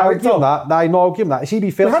I'll give him that. I'll give him that. See,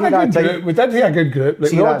 be fair, we had a good group. We did have a good group.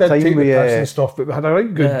 Like, we all did take the piss and stuff, but we had a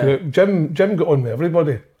right good group. Jim got on with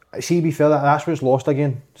everybody. See, be fair, that's what's lost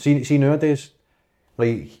again. See nowadays,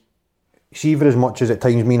 like, see for as much as at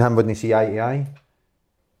times me and him wouldn't see eye to eye.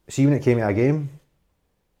 See when it came to a game,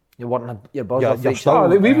 you weren't your buzz.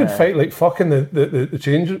 We would fight like fucking the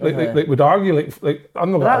change. Like we'd argue like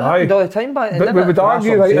I'm not gonna lie. All the time back then, but we would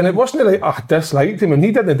argue like, and it wasn't like I disliked him and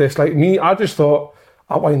he didn't dislike me. I just thought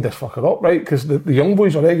I wind this fucker up, right? Because the young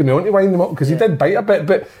boys were egging me on to wind him up because he did bite a bit,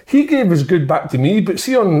 but he gave his good back to me. But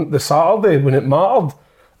see on the Saturday when it mattered,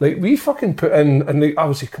 like we fucking put in and like I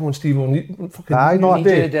was like, come on, Steve, we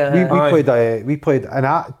played,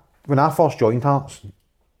 and when I first joined Hearts,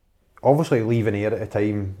 obviously leaving here at the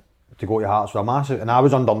time to go to Hearts was a massive, and I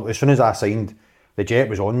was under, as soon as I signed, the Jet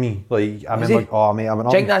was on me. Like I remember, oh mate, I went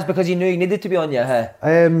up. Do you think that's because you knew you needed to be on you?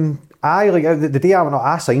 The day I went up,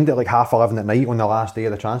 I signed at like 11:30 at night on the last day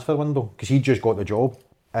of the transfer window because he'd just got the job,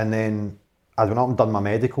 and then I went up and done my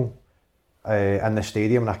medical in the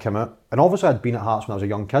stadium, and I came out, and obviously I'd been at Hearts when I was a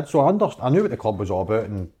young kid, so I knew what the club was all about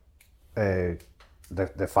and the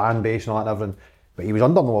fan base and all that and everything. But he was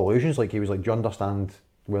under no illusions. Like he was like, "Do you understand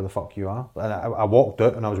where the fuck you are?" And I walked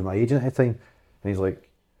out and I was with my agent at the time, and he's like,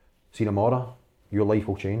 "See tomorrow, your life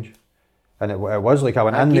will change." And it was like I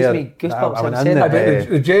went in there. I went in there.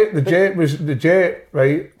 The jet,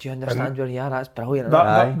 right? Do you understand where you are? That's brilliant.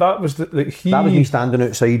 That was that was me standing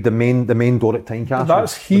outside the main door at Tynecastle.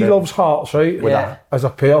 That's he loves Hearts, right? Yeah. As a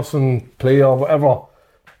person, player, whatever.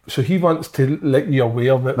 So he wants to let you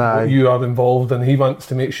aware that you are involved, and he wants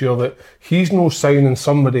to make sure that he's no signing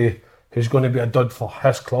somebody who's going to be a dud for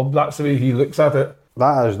his club. That's the way he looks at it.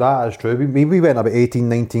 That is true. We went about 18,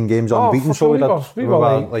 19 games unbeaten. So we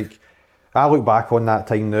were like, I look back on that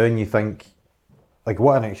time now and you think, like,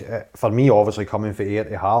 for me, obviously coming from here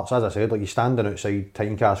to Hearts, as I said, like, you're standing outside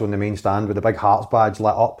Tynecastle in the main stand with the big Hearts badge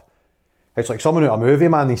lit up. It's like someone out of a movie,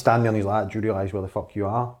 man. He's standing there and he's like, "Do you realise where the fuck you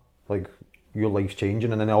are? Like, your life's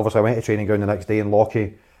changing." And then obviously I went to training ground the next day in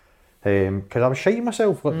Lochie because I was shiting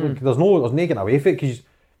myself. Like, there's no getting away from it because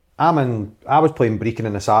I was playing Brecon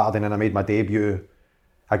on the Saturday and then I made my debut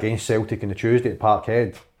against Celtic on the Tuesday at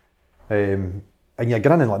Parkhead. And you're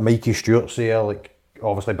grinning like Mikey Stewart's there, like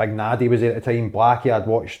obviously Big Naddy was there at the time, Blackie,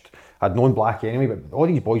 I'd known Blackie anyway, but all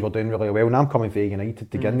these boys were doing really well and I'm coming for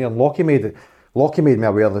United to get in there. And Lockie made me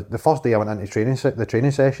aware that the first day I went into the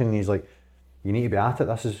training session, he's like, "You need to be at it,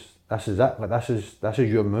 this is it, like this is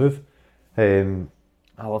your move." I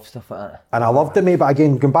love stuff like that. And I loved it, mate, but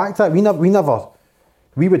again, going back to that,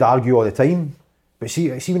 we would argue all the time. But see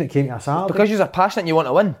when it came to a Saturday, because you're passionate and you want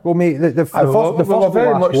to win. Well, mate, the first goal I scored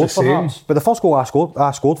for Hearts, but the first goal I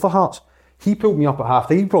scored for Hearts, he pulled me up at half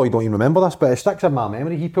time. You probably don't even remember this, but it sticks in my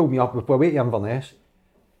memory. He pulled me up away to Inverness,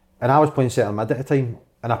 and I was playing centre mid at the time,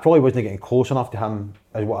 and I probably wasn't getting close enough to him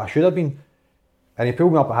as what I should have been. And he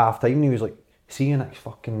pulled me up at half time, and he was like, "See you next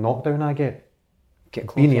fucking knockdown I get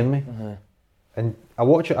closer. Be near me." And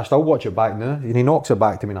I still watch it back now, and he knocks it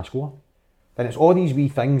back to me and I score. And it's all these wee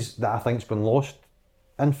things that I think's been lost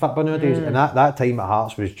in football nowadays, and that time at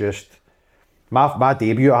Hearts was just my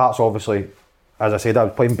debut at Hearts. Obviously, as I said, I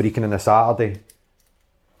was playing Brecon on the Saturday,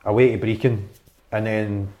 away to Brecon, and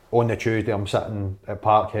then on the Tuesday I'm sitting at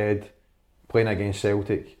Parkhead playing against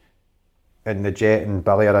Celtic, and the Jet and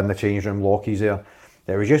Billy are in the change room, Lockie's there.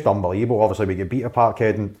 It was just unbelievable. Obviously we get beat at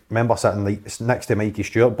Parkhead, and I remember sitting next to Mikey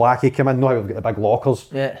Stewart. Blackie came in, now we've got the big lockers,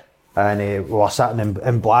 and we were sitting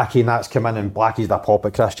in Blackie, and that's come in, and Blackie's the pop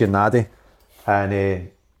at Christian Naddy. And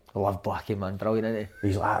I love Blackie, man, brilliant, isn't he?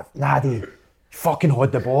 He's like, "Naddy, fucking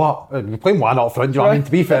hold the ball up." We're playing one up front, do you know what I mean?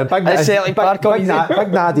 To be fair, Big Naddy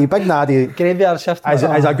graveyard shift is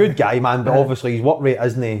a good guy, man, but obviously his work rate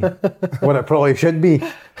isn't what it probably should be.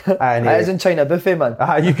 And it is in China buffet, man.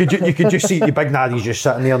 You could just see the Big Naddy's just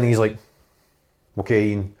sitting there and he's like, "Okay,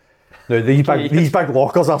 Ian." Now these big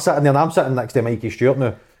lockers are sitting there, and I'm sitting next to Mikey Stewart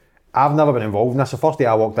now. I've never been involved in this. The first day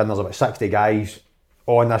I walked in, there's about 60 guys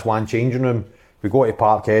all in this one changing room. We go to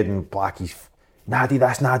Parkhead and Blackie's, Naddy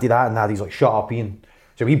this, Naddy that, and Naddy's like, shut up, Ian.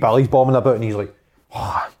 So Billy's bombing about, and he's like,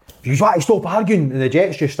 oh, you want to stop arguing? And the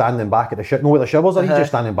Jet's just standing back at the shit. No, where the shivers are, he's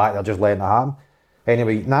just standing back there, just letting it happen.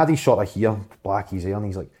 Anyway, Naddy's sort of here, Blackie's there, and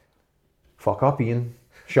he's like, fuck up, Ian.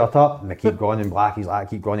 Shut up. And they keep going, and Blackie's like,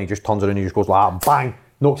 keep going. He just turns around and he just goes like that, bang,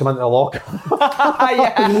 knocks him into the locker.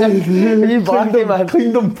 You Blackie, man.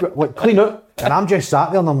 Cleaned him, like, clean out. And I'm just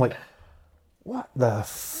sat there and I'm like, what the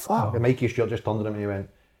fuck? And Mikey Stewart just turned to him and he went,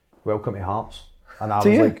 welcome to Hearts. And I was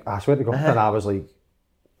like, I swear to God, and I was like,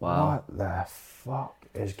 what the fuck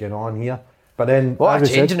is going on here? But then, what a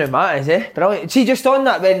changing room that is, eh? Brilliant. See, just on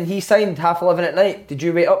that, when he signed 11:30 at night, did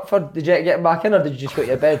you wait up for the Jet getting back in, or did you just go to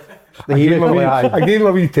your bed? I gave him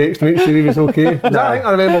a wee text to make sure he was okay. I think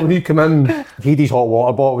I remember when he came in. He had his hot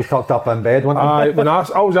water bottle, was tucked up in bed, wasn't he? Aye, when I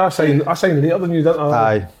signed later than you, didn't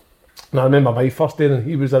I? Aye. And I remember my first day, and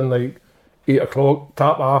he was in like 8 o'clock,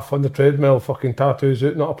 tap off on the treadmill, fucking tattoos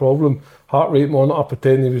out, not a problem. Heart rate monitor,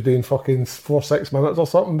 pretending he was doing fucking 4-6 minutes or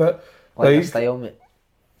something, but like your style, mate.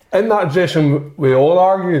 In that dressing, we all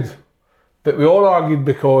argued. But we all argued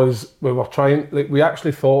because we were trying, like, we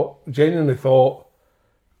actually genuinely thought,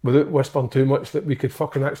 without whispering too much, that we could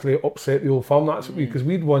fucking actually upset the Old Firm. That's what because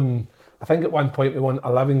we'd won, I think at one point we won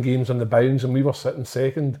 11 games on the bounce, and we were sitting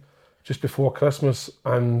second just before Christmas,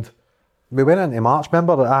 and we went into March,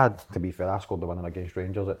 remember? To be fair, I scored the winner against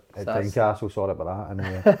Rangers at Tynecastle, sorry about that. And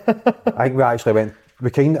I think we actually went,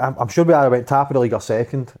 I'm sure we either went top of the league or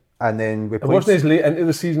second. And then we played. It wasn't as late into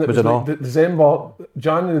the season. It was like December,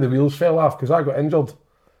 January. The wheels fell off because I got injured,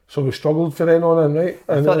 so we struggled for then on in, right?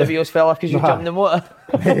 I thought the wheels fell off because you jumped in the motor.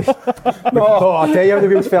 No, I'll tell you how the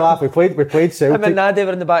wheels fell off. We played Celtic. Him and Naddy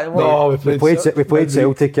were in the back of the motor. No, we played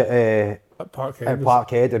Celtic at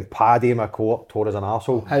Parkhead. And Paddy McCourt tore us an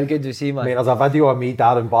arsehole. How good was he, man? Mate, there's a video of me,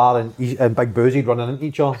 Darren Barr and Big Boozy running into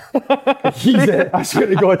each other. I swear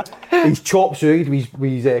to God, he's chop sueyed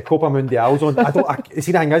with his Copa Mundials on.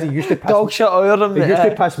 See the thing is, he used to piss dog shit over him. He used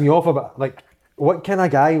to piss me off about, like, what kind of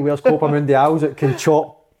guy wears Copa Mundials that can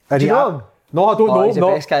chop? Do you know him? No, I don't know. He's the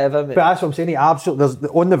best guy ever, mate. But that's what I'm saying. He absolutely,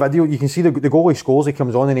 on the video, you can see the goalie scores. He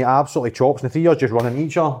comes on and he absolutely chops, and the three of us just running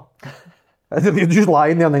each other. They're just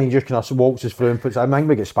lying there, and then he just kind of waltzes through and puts. I think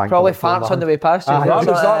we get spanked. Probably farts on the way past you.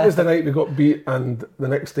 That was the night we got beat, and the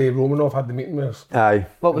next day Romanov had the meeting with us. Aye.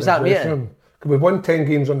 What was that meeting? Because we won 10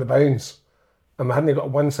 games on the bounce, and we hadn't got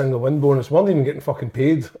one single win bonus. We weren't even getting fucking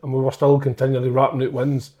paid, and we were still continually wrapping out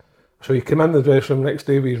wins. So he came in the dressing room next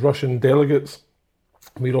day with his Russian delegates.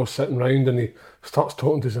 We were all sitting round, and he starts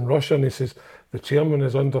talking to us in Russian. He says, the chairman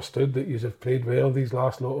has understood that you have played well these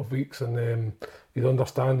last lot of weeks, and you'd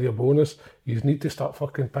understand your bonus. You need to start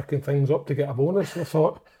fucking picking things up to get a bonus. And I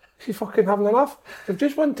thought, is he fucking having enough? We've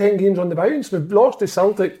just won 10 games on the bounce. We've lost to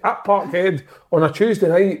Celtic at Parkhead on a Tuesday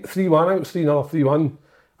night, 3-1 out, 3-3-1.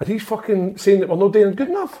 And he's fucking saying that we're not doing good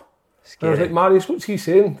enough. And I was like, Marius, what's he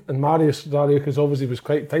saying? And Marius, because obviously was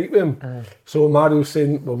quite tight with him. So Marius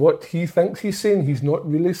saying, well, what he thinks he's saying, he's not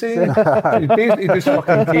really saying. He's basically just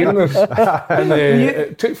fucking tearing us. And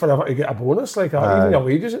it took forever to get a bonus, like even your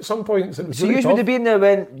wages at some points. It was so really you would have been there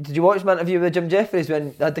when, did you watch my interview with Jim Jeffries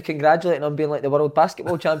when they had to congratulate him on being like the world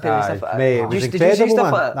basketball champion and stuff like that? Mate, it was incredible,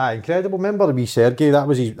 man. Like that? Incredible. Remember the wee Sergei? That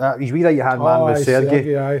was his wee right hand man was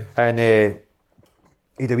Sergei. And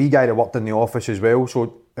he had a wee guy that worked in the office as well,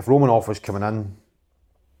 so if Romanov was coming in,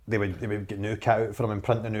 they would get new kit out for him and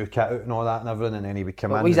print the new kit out and all that and everything, and then he would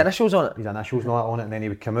come in. His initials on it? His initials and all that on it, and then he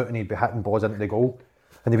would come out and he'd be hitting balls into the goal.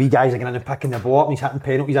 And the wee guys are getting in and picking the ball up, and he's hitting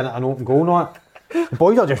penalties in at an open goal and all that. The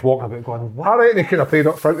boys are just walking about going, what? I reckon he could have played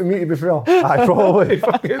up front with me, to be fair. Aye, probably.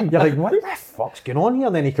 You're like, what the fuck's going on here?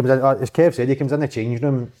 And then he comes in, as Kev said, he comes in the changing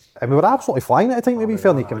room, and we were absolutely flying at the time, to be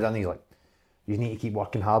fair, and he comes in and he's like, you need to keep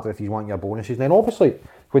working harder if you want your bonuses. And then obviously,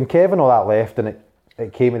 when Kevin all that left, and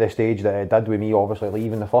it came to the stage that it did with me obviously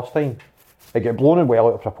leaving the first time, it got blown well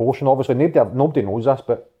out of proportion. Obviously nobody knows this,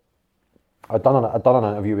 but I'd done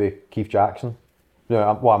an interview with Keith Jackson.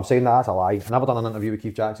 No, well, I'm saying that's a lie. I never done an interview with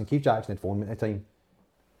Keith Jackson. Keith Jackson had phoned me at the time.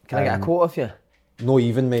 Can I get a quote off you? No,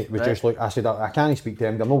 even, mate. It was just like, I said, I can't speak to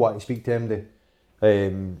him. I don't know what to speak to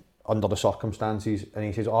him under the circumstances. And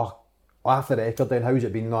he says, off the record then, how's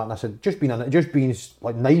it been? And I said, just being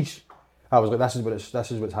like nice. I was like,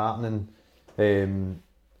 this is what's happening.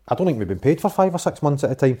 I don't think we've been paid for 5 or 6 months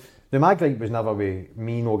at a time. Now, my gripe was never with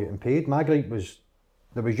me not getting paid. My gripe was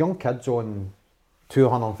there was young kids on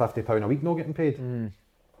 £250 a week not getting paid.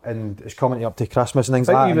 and it's coming up to Christmas and things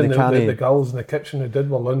I like think that. even And the girls in the kitchen who did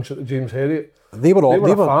their lunch at the James Herriot, they were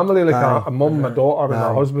a family, like a mum, a daughter, and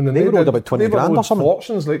a husband, and they were did, owed about 20 grand or something.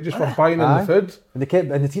 Fortunes, like just for buying in the food. And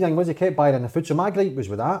the thing was, they kept buying in the food. So my gripe was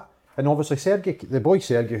with that. And obviously Sergey, the boy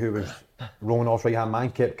Sergey, who was Romanov's right hand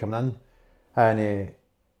man, kept coming in. And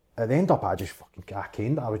at the end up, I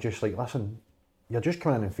caned it. I was just like, listen, you're just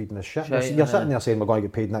coming in and feeding this shit. You're sitting there saying we're going to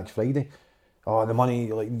get paid next Friday. Oh, the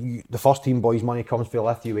money, like the first team boys' money comes for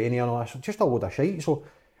Lithuania and all that. Just a load of shit. So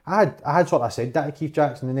I had sort of said that to Keith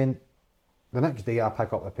Jackson, and then the next day I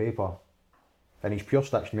pick up the paper and he's pure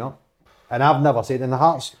stitched me up. And I've never said, and the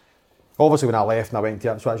Hearts, obviously when I left and I went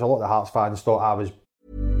to Ipswich, a lot of the Hearts fans thought I was...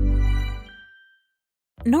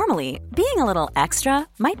 Normally, being a little extra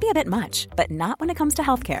might be a bit much, but not when it comes to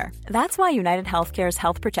healthcare. That's why United Healthcare's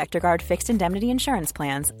Health Protector Guard fixed indemnity insurance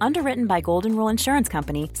plans, underwritten by Golden Rule Insurance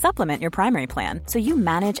Company, supplement your primary plan so you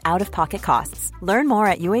manage out-of-pocket costs. Learn more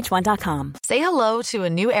at uh1.com. Say hello to a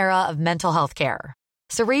new era of mental health care.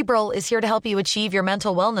 Cerebral is here to help you achieve your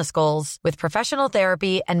mental wellness goals with professional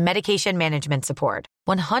therapy and medication management support.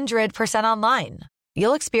 100% online.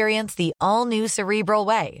 You'll experience the all-new Cerebral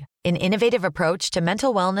Way, an innovative approach to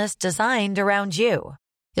mental wellness designed around you.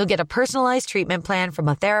 You'll get a personalized treatment plan from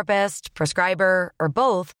a therapist, prescriber, or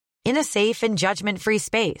both in a safe and judgment-free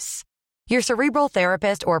space. Your Cerebral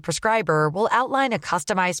therapist or prescriber will outline a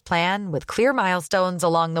customized plan with clear milestones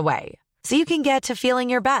along the way, so you can get to feeling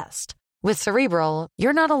your best. With Cerebral,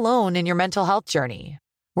 you're not alone in your mental health journey.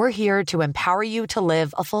 We're here to empower you to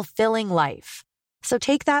live a fulfilling life. So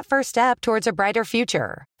take that first step towards a brighter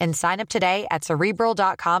future and sign up today at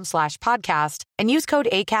Cerebral.com/podcast and use code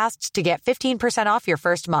ACAST to get 15% off your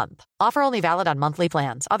first month. Offer only valid on monthly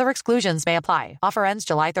plans. Other exclusions may apply. Offer ends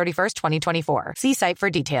July 31st, 2024. See site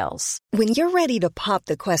for details. When you're ready to pop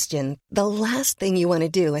the question, the last thing you want to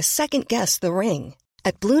do is second-guess the ring.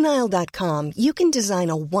 At BlueNile.com, you can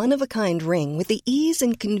design a one-of-a-kind ring with the ease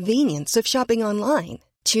and convenience of shopping online.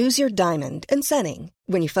 Choose your diamond and setting.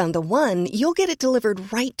 When you find the one, you'll get it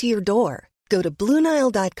delivered right to your door. Go to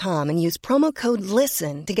BlueNile.com and use promo code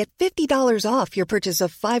LISTEN to get $50 off your purchase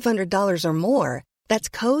of $500 or more. That's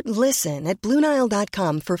code LISTEN at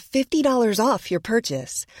BlueNile.com for $50 off your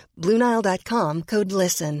purchase. BlueNile.com, code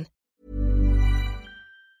LISTEN.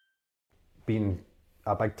 Being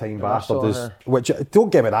a big time bastard is, which,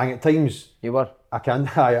 don't get me wrong, at times You were. I can.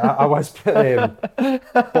 I was, but I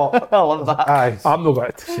love that. I'm not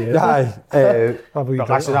going to say it.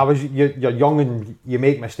 Listen, you're young and you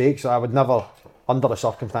make mistakes. So I would never, under the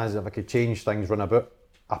circumstances, if I could change things run about,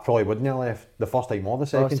 I probably wouldn't have left the first time or the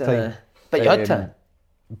second time. But you had to.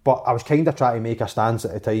 But I was kind of trying to make a stance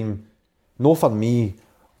at the time, not for me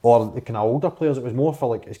or the kind of older players. It was more for,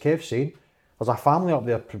 like, as Kev saying, there's a family up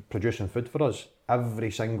there producing food for us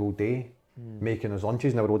every single day, making us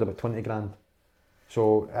lunches, and they were owed about 20 grand.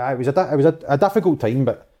 So it was a difficult time,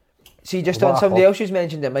 but... See, just on somebody else who's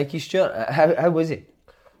mentioned it, Mikey Stewart, how was he?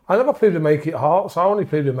 I never played with Mikey at Hearts. I only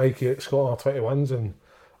played with Mikey at Scotland 21s, and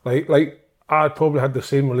like I probably had the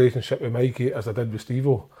same relationship with Mikey as I did with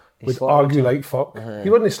Steve-O. We'd argue like fuck.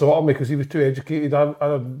 He wouldn't slaughter me because he was too educated. I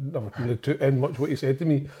never really took in much what he said to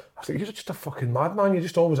me. I was like, you're just a fucking madman. You're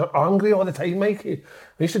just always angry all the time, Mikey.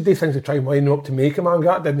 I used to do things to try and wind him up to make him angry.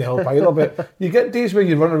 That didn't help either. But you get days where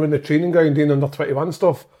you run around the training ground doing under 21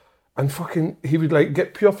 stuff, and fucking he would like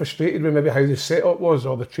get pure frustrated with maybe how the setup was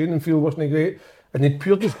or the training field wasn't great. And he'd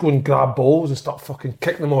pure just go and grab balls and start fucking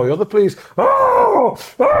kicking them all the other place. Oh!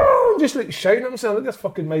 Just like shouting at himself. Look, this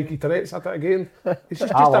fucking Mikey Tourette's at it again. He's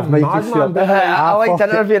just a madman. I liked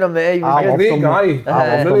interviewing him, mate. He was a great guy.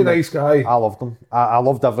 A really nice guy. I loved him. I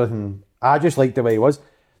loved everything. I just liked the way he was.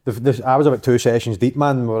 I was about 2 sessions deep,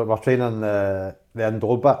 man. We're training the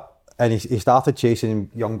indoor bit. And he started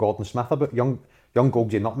chasing young Gordon Smith a bit. Young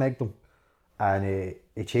Gogsy nutmegged him. And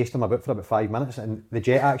he chased him about for about 5 minutes, and the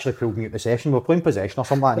Jet actually pulled me out the session. We were playing possession or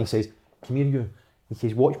something like that, and he says, "Come here, you." He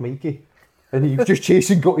says, "Watch Mikey." And he was just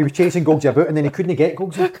chasing Gogsy about, and then he couldn't get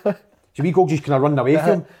Gogsy. So wee Gogsy's kind of running away from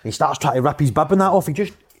him, and he starts trying to rip his bib and that off. It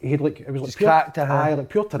was like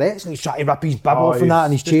pure Tourette's, and he's trying to rip his bib off and that,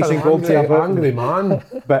 and he's chasing Gogsy about. Angry man,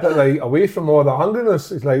 but like away from all the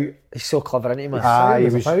angriness, he's like, he's so clever, isn't he,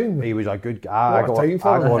 man? He was a good guy. I got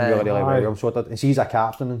on really well with him. So and he's a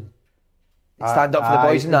captain. Stand up for the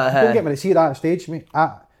boys and that. Don't get me to see that stage, mate.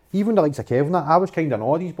 Even the likes of Kevin, I was kind of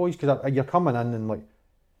annoyed these boys because you're coming in and like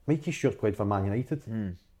Mikey Stewart's played for Man United,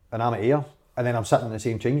 and I'm at Ayr, and then I'm sitting in the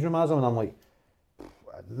same change room as him, and I'm like,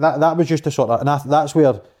 that was just a sort of, and that's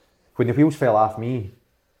where when the wheels fell off me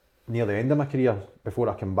near the end of my career before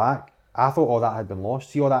I came back, I thought all that had been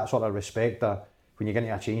lost. See all that sort of respect that when you get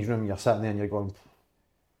into a change room, you're sitting there and you're going,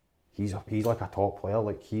 he's like a top player.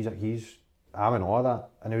 Like I'm in awe of that.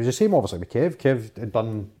 And it was the same obviously with Kev. Kev had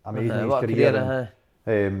done amazing in his career.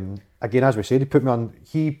 Again, as we said, he put me on.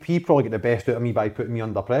 He probably got the best out of me by putting me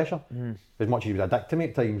under pressure. As much as he was a dick to me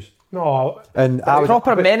at times. No, and I was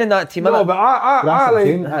proper men in that team. No, but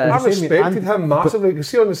I respected him massively. Because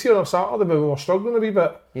see on Saturday when we were struggling a wee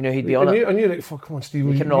bit, you know he'd be on it. And you're like, fuck, come on, Steve,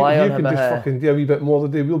 you can rely on him. You can just fucking do a wee bit more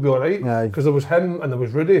today. We'll be all right. Because there was him and there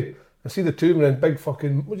was Rudy. I see the two of them in big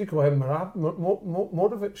fucking, what do you call him,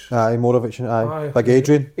 Morovic? Aye, Morovic, aye. Big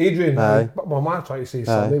Adrian. Adrian, aye. But my man tried to say his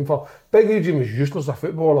surname for. Big Adrian was useless as a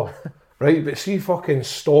footballer, right? But see fucking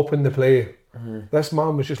stopping the play. This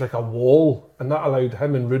man was just like a wall, and that allowed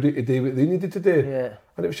him and Rudy to do what they needed to do. Yeah.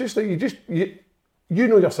 And it was just like, you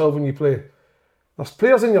know yourself when you play. There's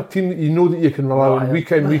players in your team that you know that you can rely on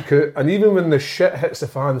week in, week out. And even when the shit hits the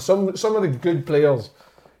fan, some of the good players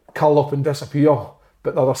curl up and disappear.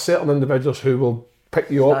 But there are certain individuals who will pick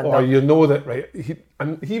you up, or you know that, right?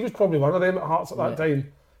 He was probably one of them at Hearts at that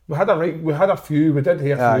time. We had a few, we did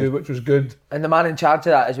hear a few, which was good. And the man in charge of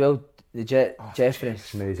that as well, the Jeffrey.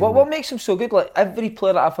 What makes him so good? Like every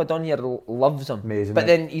player that I've had on here loves him. Amazing. But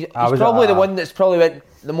then he's probably the one that's probably went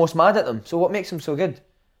the most mad at them. So what makes him so good?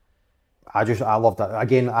 I loved that.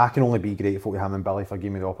 Again, I can only be grateful to him and Billy for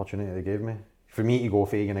giving me the opportunity they gave me. For me to go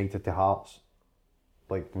from United to Hearts,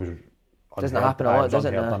 like was. Doesn't happen a lot, does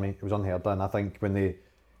it? It was unheard of, and I think when I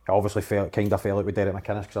obviously fell out with Derek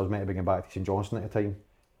McInnes because I was meant to be going back to St Johnstone at the time,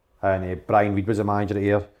 and Brian Reid was the manager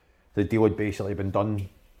here. The deal had basically been done,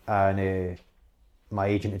 and my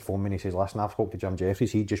agent had phoned me and he says, "Listen, I've spoke to Jim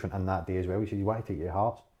Jeffries. He just went in that day as well. He said, you want to take you to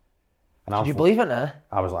Hearts?" And did you believe it now?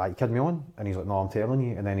 I was like, "You kidding me on?" And he's like, "No, I'm telling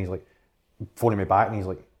you." And then he's like, phoning me back, and he's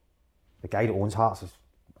like, "The guy that owns Hearts is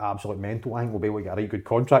absolute mental. I think we'll be able to get a right good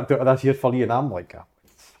contract out of this here for you." And I'm like,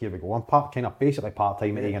 here we go. I'm basically part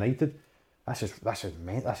time at United. This is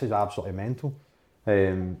absolutely mental.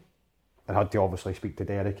 I had to obviously speak to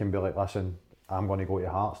Derek and be like, "Listen, I'm going to go to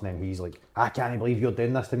Hearts." And then he's like, "I can't believe you're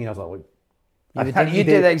doing this to me." And I was like, you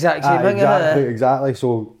did the exact same thing. Exactly.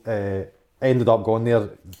 So ended up going there.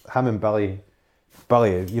 Him and Billy,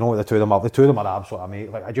 you know what the two of them are? The two of them are absolutely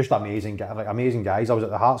amazing. Like just amazing guys. I was at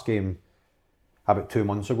the Hearts game about 2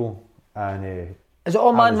 months ago, and is it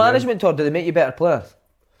all man management, or do they make you better players?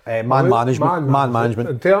 Man management.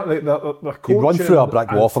 And the you'd run through a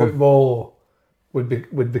brick wall for them. Football would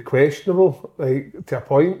be questionable, like to a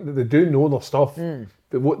point that they do know their stuff,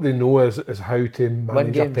 but what they know is how to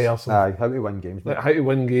manage a person. Aye, how to win games. Like how to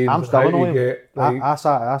win games. I'm still annoying. I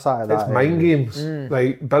sat at that. It's mind games.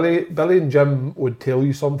 Like Billy and Jim would tell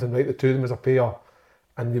you something, right? The two of them as a pair,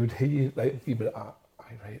 and they would hate you like you'd be like,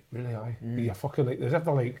 aye, right, really, aye. But you're fucking like as if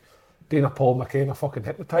they're like Dana Paul McKenna fucking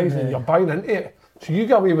hypnotised and you're buying into it. So you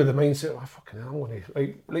get away with the mindset, fucking hell, I'm going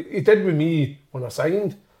to... Like he did with me when I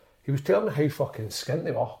signed. He was telling me how fucking skint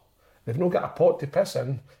they were. They've not got a pot to piss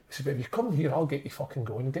in. He said, "But if you come here, I'll get you fucking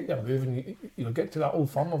going, get you moving, you'll get to that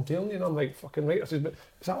old firm, I'm telling you." And I'm like, fucking right. I said, "But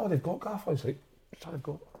is that all they've got, Gaff?" I was like, "That's all they've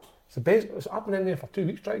got. It's the best. I've been in there for 2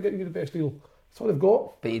 weeks trying to get you the best deal. That's all they've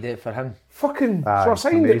got." But you did it for him. Fucking... so I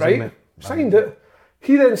signed it, right? Mate. Signed it.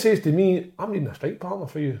 He then says to me, "I'm needing a strike partner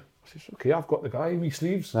for you." I says, "Okay, I've got the guy, wee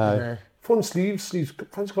sleeves." Phone sleeves,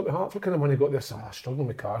 Prince Club to Hearts, what kind of money got this? I'm struggling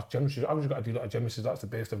with cars. Jim says, "I've just got a deal at Jim." He says, "That's the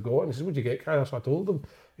best I've got." And he says, "What'd you get, Kyle?" So I told him.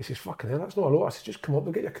 He says, "Fucking hell, that's not a lot." I said, "Just come up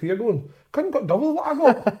and get your career going." Couldn't got double what I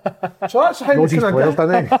got. So that's how Those kind of players,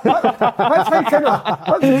 didn't he? That's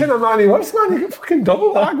the kind of man he was, man. You get fucking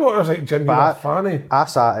double what I got. I was like, "Jim, you're a fanny." I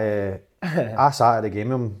sat at the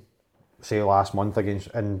game say last month against,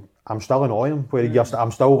 and I'm still annoying him. Where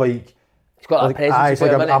I'm still like. He's got that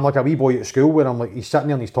presence. I'm like a wee boy at school where I'm like, he's sitting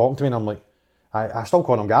there and he's talking to me and I'm like, I still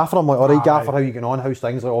call him Gaffer. I'm like, "All right, Gaffer, how you getting on? How's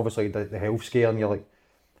things?" Like obviously the health scare, and you're like,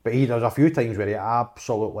 but there's a few times where he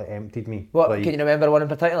absolutely emptied me. What, like, can you remember one in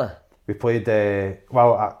particular? We played, I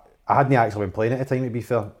hadn't actually been playing at the time, to be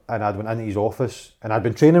fair, and I'd went into his office and I'd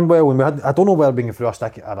been training well, and I don't know whether being through a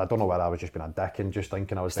sticky, I don't know whether I was just being a dick and just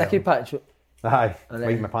thinking I was sticky patch. Aye,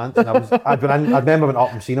 right in my pants. And I remember went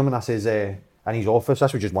up and seen him and I says, in his office,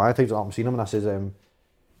 this was just one of the times I went up and seen him and I says,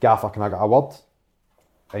 "Gaffer, can I get a word?"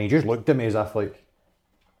 And he just looked at me as if like,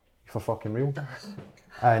 "You for fucking real?"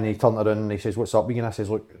 And he turned around and he says, "What's up with you?" And I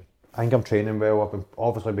says, "Look, I think I'm training well. I've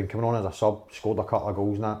obviously been coming on as a sub, scored a couple of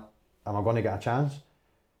goals and that. Am I going to get a chance?"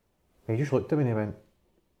 And he just looked at me and he went,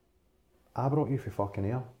 "I brought you for fucking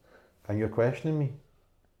here and you're questioning me.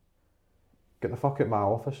 Get the fuck out of my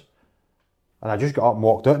office." And I just got up and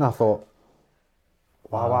walked out and I thought,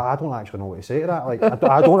 wow, I don't actually know what to say to that. Like,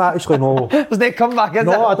 I don't actually know. Was that comeback, is it?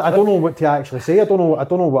 No, I don't know what to actually say. I don't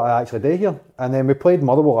know what I actually do here. And then we played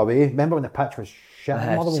Motherwell away. Remember when the pitch was shit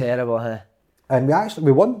in Motherwell? Terrible, huh? And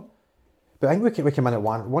we won. But I think we came in at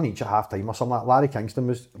one each at half time or something like Larry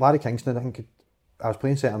Kingston, I think I was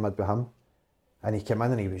playing centre mid with him, and he came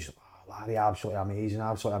in and he was, Larry, absolutely amazing.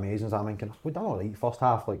 So I'm thinking, we've done alright first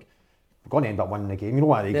half, like, we're going to end up winning the game. You know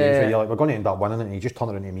what the games where you're like, we're going to end up winning it, and he just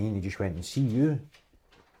turned around to me and he just went, and see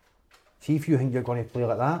if you think you're going to play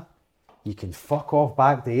like that, you can fuck off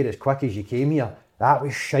back there as quick as you came here. That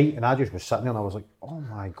was shite, and I just was sitting there and I was like, oh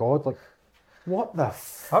my God, like, what the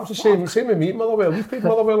That was the same with me at Motherwell. We played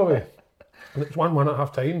Motherwell away, and it's 1-1 at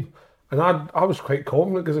half time. And I was quite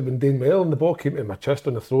confident because I'd been doing well, and the ball came to my chest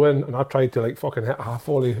on the throw in, and I tried to like fucking hit a half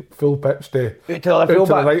volley full pitch to the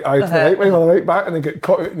right wing or the right back, and they get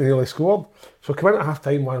cut out and they nearly scored. So I came in at half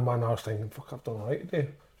time 1-1, I was thinking, fuck, I've done alright today.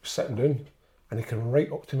 Just sitting down, and he came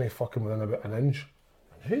right up to me fucking within about an inch.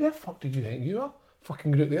 And who the fuck did you think you are?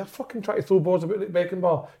 Fucking good there, fucking trying to throw balls about like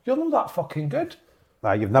Beckenbauer. You're not that fucking good.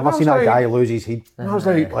 Nah, you've never seen a guy lose his head. I was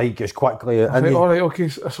like as quickly. I was like, alright, okay,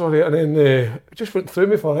 sorry. And then it just went through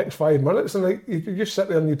me for the next 5 minutes, and like you just sit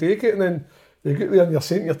there and you take it, and then you get there and you're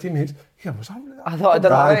saying to your teammates, yeah, was that? I thought I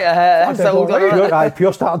did it right.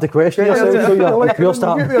 Pure starting to question yourself. So you're pure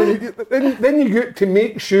starting. Then you get to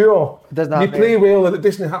make sure you play well and it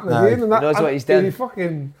doesn't happen again. And he knows what he's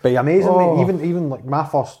doing. But amazing, mate. Even like my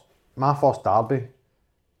first derby,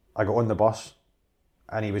 I got on the bus,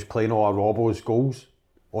 and he was playing all of Robbo's goals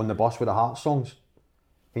on the bus with the Hearts songs.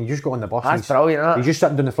 And you just got on the bus. That's brilliant, isn't it? He's just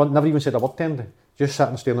sitting down the front, never even said a word to him. Just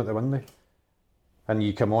sitting staring at the window. And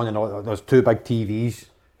you come on and there's 2 big TVs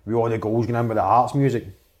with all the goals going in with the Hearts music.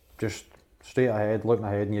 Just straight ahead, looking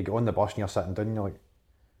ahead, and you get on the bus and you're sitting down and you're like,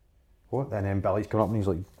 what? And then Billy's coming up and he's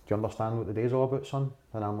like, do you understand what the day's all about, son?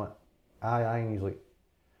 And I'm like, aye. And he's like,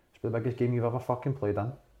 it's the biggest game you've ever fucking played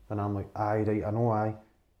in. And I'm like, aye, right, I know, aye.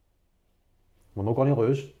 We're not going to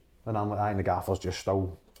lose. And I'm like, aye, and the gaffer's just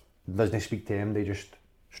still doesn't speak to him. They just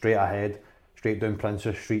straight ahead, straight down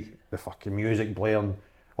Princess Street, the fucking music blaring,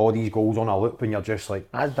 all these goals on a loop, and you're just like,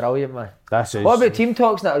 that's brilliant, man. This is. What about team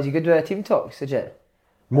talks now? Was you good with team talks, the Jet?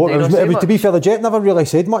 To be fair, the Jet never really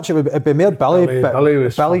said much. It'd be more Billy.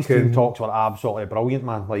 Billy's team talks were absolutely brilliant,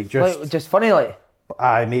 man. Like just funny, like.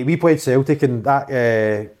 Aye, mate. We played Celtic, and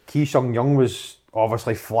that Ki Sung Young was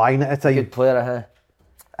obviously flying at the time. Good player,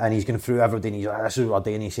 And he's going through everything. He's like, this is what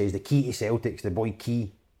we're doing. He says, the key to Celtic's the boy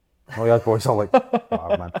Key. Oh, yeah, boys are like,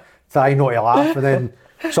 oh, man. Try not to laugh. And then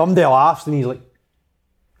somebody laughs and he's like,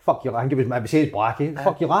 fuck you. I think it was maybe says Blackie.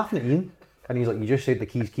 Fuck you laughing at Ian. And he's like, you just said the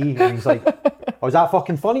key's Key. And he's like, oh, is that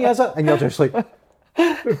fucking funny, is it? And you're just like,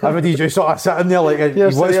 everybody's just sort of sitting there like,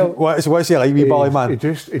 what's he like, wee Billy, man? He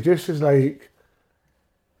just is like,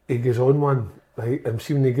 he goes on one. Like, and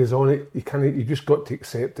see when he goes on it, you just got to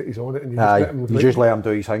accept that he's on it, and you just let him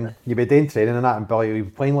do his thing. You'd be doing training and that, and Billy would be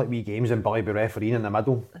playing like wee games, and Billy be refereeing in the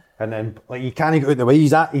middle, and then like you can't get out the way.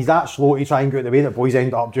 He's that slow to try and get out the way that boys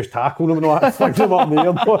end up just tackling him and all that, flicking him up in the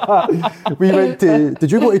air. We went to.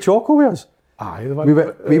 Did you go to Choco with us? Aye,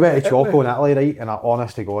 we went to Choco in Italy, right? And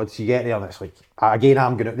honest to God, so you get there and it's like, again,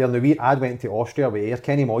 I'm going out there. Now I went to Austria with Air.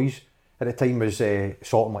 Kenny Moyes at the time was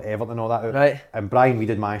sorting like Everton and all that out. Right. And Brian, we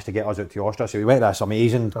did manage to get us out to Austria, so we went to this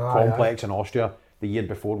amazing complex in Austria the year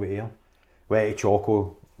before we Air. Went to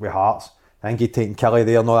Choco with Hearts. I think he'd taken Kelly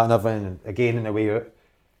there and all that and everything. And again, on the way out,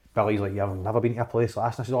 Billy's like, you've never been to a place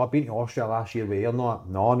like this? And I said, oh, I've been to Austria last year with Air. No,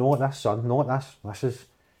 not this, son, not this. This is,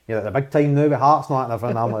 you're at the big time now with Hearts and all that and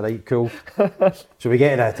everything. I'm like, right, cool. So we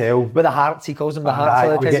get to the hotel. With the Hearts, he calls them the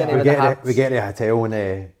Hearts. We get to the hotel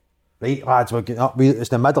and... right, lads, we're getting up. It's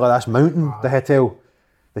the middle of this mountain, the hotel.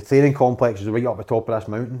 The training complex is right up the top of this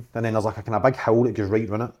mountain. And then there's like a kind of big hill that goes right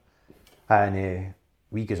round it. And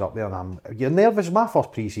we goes up there and you're nervous. It's my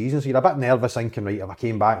first pre-season, so you're a bit nervous thinking, right, if I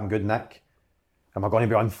came back in good nick, am I going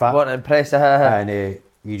to be unfit? What an impressive. And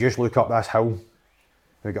you just look up this hill.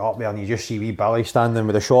 We get up there and you just see wee Billy standing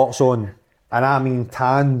with the shorts on. And I mean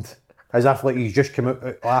tanned, as if like he's just come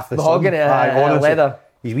out after the sun. Honestly, leather.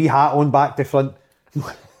 His wee hat on back to front.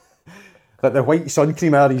 Like the white sun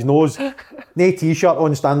cream out of his nose, no t-shirt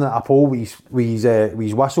on, standing at a pole with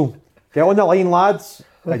his whistle. Get on the line, lads,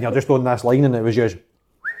 and you're just on this line, and it was just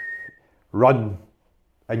run,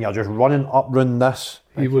 and you're just running up round this.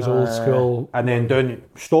 He was old school, and then down,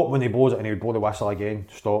 stop when he blows it, and he would blow the whistle again,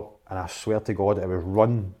 stop, and I swear to God, it was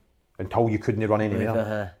run until you couldn't run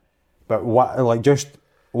anywhere. But what, like just.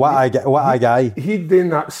 What a guy. He'd done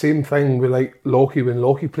that same thing with like Lockie when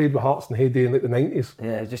Lockie played with Hearts and Heyday in like the 90s.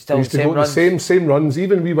 Yeah, just still the same runs. The same runs.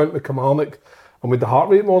 Even we went with Kilmarnock and with the heart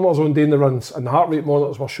rate monitors on doing the runs, and the heart rate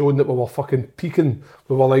monitors were showing that we were fucking peaking.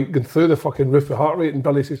 We were like going through the fucking roof with heart rate, and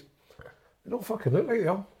Billy says, "They don't fucking look like they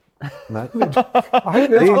are." I don't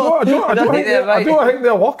think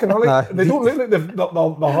they're working. They don't look like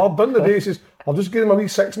they're hard done today. He says, I'll just give him a wee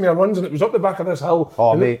 6-metre runs, and it was up the back of this hill.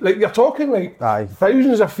 Oh, and mate. like, you're talking like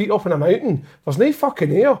thousands of feet up in a mountain. There's no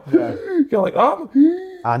fucking air. Yeah. You're like that.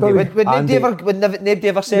 Would nobody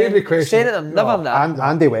ever say anything to them? Never that.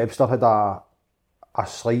 Andy Webster had a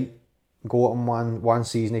slight go at him one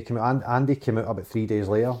season. He came out, Andy came out about 3 days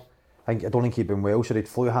later. I don't think he'd been well, so they'd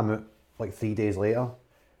flew him out like 3 days later.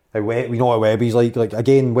 We know what Webby's like. Like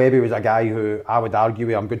again, Webby was a guy who I would argue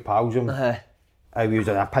with. I'm good pals with him. He was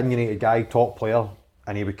an opinionated guy, top player,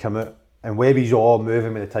 and he would come out. And Webby's all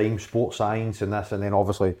moving with the time, sports science and this, and then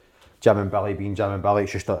obviously Jim and Billy being Jim and Billy.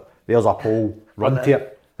 It's just that there's a pole, run to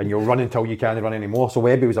it, and you'll run until you can't run anymore. So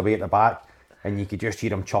Webby was away at the back, and you could just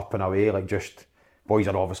hear him chopping away, like just boys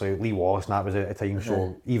are obviously Lee Wallace and that was at the time.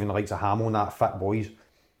 So even the likes of Hamill and that fit boys.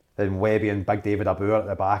 Then Webby and Big David Abbour at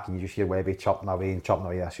the back, and you just hear Webby chopping away.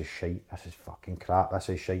 This is shite. This is fucking crap. This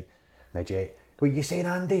is shite. And the Jet, what are you saying,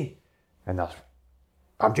 Andy? And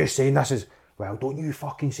I'm just saying this is, well, don't you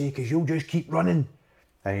fucking say, because you'll just keep running.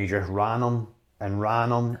 And he just ran him.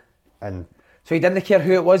 And so he didn't care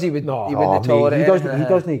who it was, he wouldn't tolerate it. He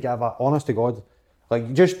doesn't give a, honest to God,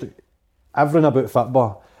 like just everything about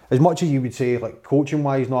football. As much as you would say, like coaching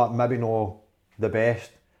wise, maybe not the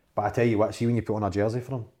best, but I tell you what, see when you put on a jersey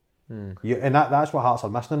for him. And that's what Hearts are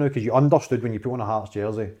missing now, because you understood when you put on a Hearts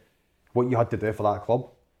jersey what you had to do for that club.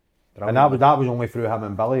 Brilliant. And that was only through him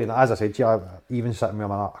and Billy. And as I said to you, even sitting with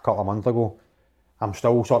him a couple of months ago, I'm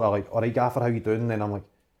still sort of like, alright Gaffer, how you doing? And then I'm like,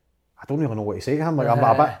 I don't really know what to say to him. Like I'm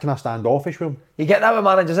a bit kind of standoffish with him. You get that with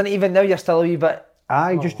managers, and even now you're still a wee bit.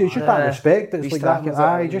 It's just that respect. It's like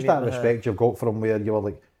that. Just that respect you've got for him, where you were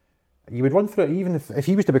like, you would run through it. Even if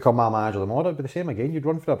he was to become my manager tomorrow, it'd be the same again. You'd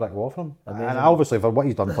run through a brick wall for him. Amazing. And obviously for what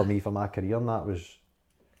he's done for me for my career, and that was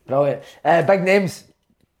brilliant. Big names.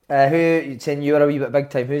 Who you'd saying you were a wee bit big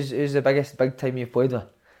time? Who's the biggest big time you've played with?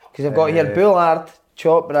 Because I've got here Bullard,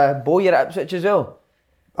 Chopra, Bo, you're at Ipswich as well.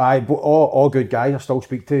 All good guys I still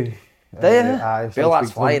speak to. Do you?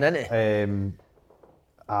 Bullard's flying, isn't he?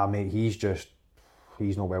 Mate,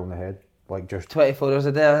 he's not well in the head. Like just 24 hours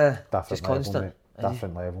a day, just constant. Mate.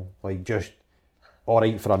 Different level. Like just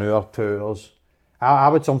alright for an hour, 2 hours. I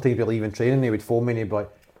would sometimes be leaving training and he would phone me and he'd be like,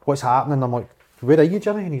 what's happening? I'm like, where are you,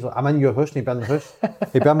 Jimmy? And he's like, I'm in your house. And he'd be in the house.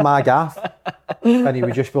 He'd be in my gaff. And he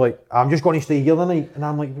would just be like, I'm just going to stay here tonight. And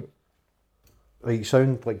I'm like, right,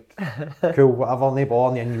 sound like cool, whatever, no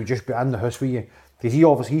bother. And he would just be in the house with you.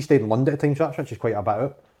 Because he stayed in London at the time, so which is quite a bit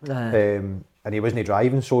out. And he wasn't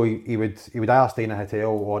driving, so he would either stay in a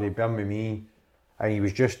hotel or he'd be in with me. And he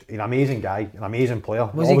was just an amazing guy, an amazing player.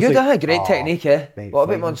 Was he good? Great technique, eh? Mate, what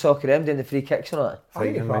about him on Soccer M doing the free kicks and all that? I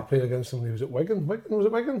think if I played against him when he was at Wigan. Was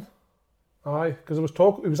it Wigan? Aye, because there was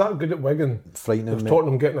talk, he was that good at Wigan. Frightening, there was talking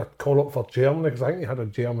him getting a call up for Germany, because I think he had a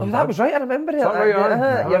German. Oh, that was right, I remember it. Is that right?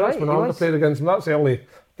 You're right. That's when I played against him. That's early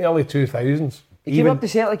 2000s. He came up to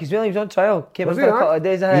Celtic as well, he was on trial. Came up for a couple of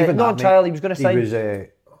days. Not on trial, he was going to sign.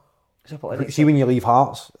 See when you leave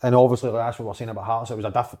Hearts, and obviously that's what we're saying about Hearts, it was a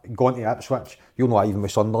different, going to Ipswich, you'll know even with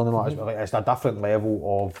Sunderland and all that, it's a different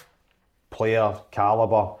level of player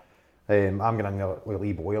calibre. I'm going in there with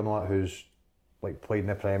Lee Boyer and all that, who's like played in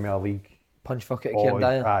the Premier League. Punch fuck out of Kieran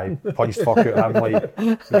Dyer. Aye, punched fuck out of him, like,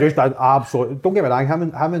 just an absolute, don't get me wrong,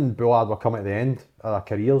 him and Bullard were coming at the end of their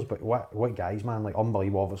careers, but what guys, man, like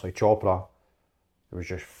unbelievable. Obviously Chopra, it was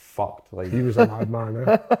just fucked. Like, he was a mad man,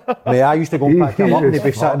 eh? Mate, I used to go and pick him up and he'd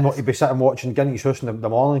be sitting watching Guinness House in the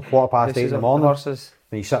morning, 8:15 in the morning. Horses.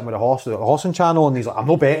 And he's sitting with the horsing channel and he's like, I'm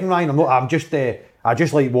not betting, Ryan, I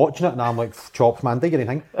just like watching it. And I'm like, chops, man, dig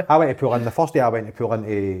anything. I went to pull in, the first day I went to pull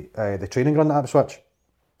into the training ground at Ipswich,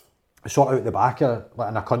 sort of out the back of, like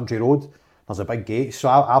in a country road, there's a big gate. So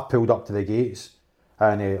I've pulled up to the gates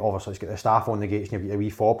and obviously it's got the staff on the gates and you've got a wee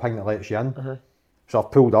fob thing that lets you in. So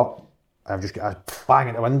I've pulled up, I've just got a bang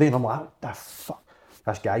at the window and I'm like, what the fuck?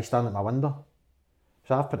 This guy standing at my window.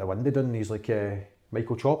 So I've put the window down and he's like,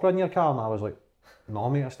 Michael Chopra in your car? And I was like, no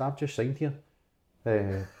mate, I've just signed here.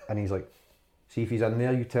 And he's like, see if he's in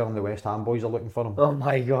there, you tell him the West Ham boys are looking for him. Oh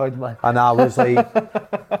my God, man. And I was like,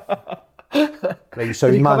 right,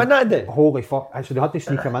 so man, come in that day? Holy fuck. So they had to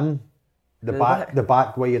sneak him in the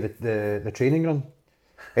back way of the training ground.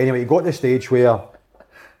 Anyway, it got to the stage where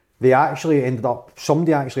somebody actually ended up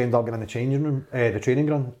getting in the changing room, the training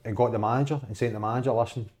ground, and got the manager and saying to the manager,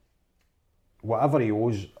 listen, whatever he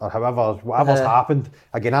owes or whatever's happened,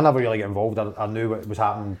 again, I never really get involved. I knew what was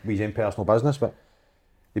happening with his own personal business, but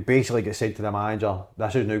he basically get said to the manager,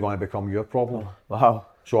 this is now going to become your problem. Wow.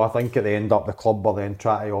 So I think at the end up the club were then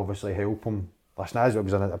trying to obviously help him. Listen, it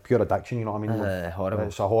was a pure addiction, you know what I mean? Horrible.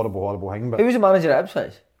 It's a horrible thing. But who was the manager at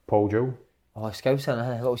Ipswich? Paul Jewell. Oh,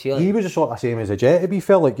 Scouser, what was he like? He was the sort of same as a Jet, to be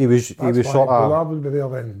fair. Like he was sort of. Bullard would be there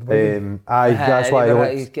then. That's why he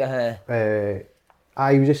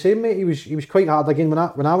was the same, mate. He was quite hard again.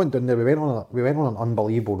 When I went down there, we went on an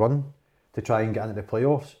unbelievable run to try and get into the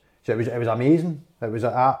playoffs. So it was amazing. It was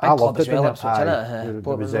I loved it.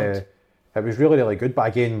 It was really, really good. But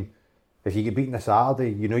again, if you get beaten a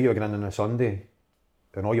Saturday, you know you were going in on a Sunday,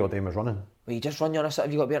 and all you were doing was running. Well, you just run on a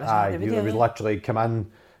Saturday. You got beaten on a Saturday. You would literally come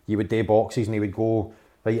in. You would day boxes, and he would go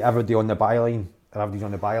right everybody on the byline,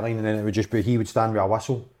 and then it would just be he would stand with a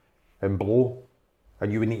whistle and blow,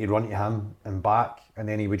 and you would need to run to him and back, and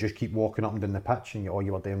then he would just keep walking up and down the pitch, and all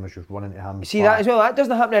you were doing was just running to him. See back. That as well. That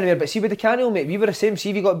doesn't happen anywhere. But see with the Canal, mate, we were the same. See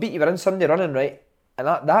if you got beat, you were in Sunday running, right? And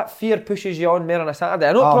that fear pushes you on more on a Saturday.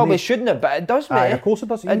 I know it probably shouldn't have, but it does, mate. Of course it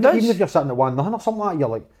does. Even if you're sitting at 1-0 or something like that, you're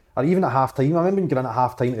like, or even at half time. I remember getting at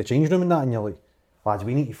half time to the change room and that, and you're like, lads,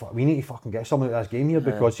 we need to fucking get something out of this game here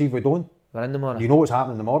because see if we don't. We're in tomorrow. You know what's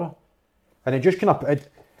happening tomorrow, and it just kind of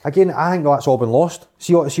again. I think that's all been lost.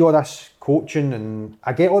 See all this coaching, and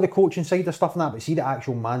I get all the coaching side of stuff and that, but see the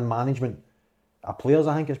actual man management of players.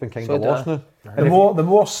 I think it's been kind of lost now. The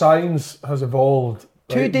more science has evolved.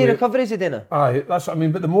 2-day recoveries, Adina. Aye, that's what I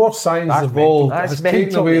mean. But the more science has evolved, has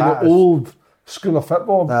taken away the old school of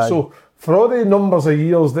football. Aye. So for all the numbers of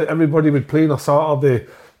years that everybody would play on a Saturday,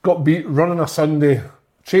 got beat running a Sunday,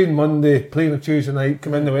 train Monday, playing a Tuesday night,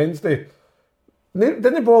 come in the Wednesday.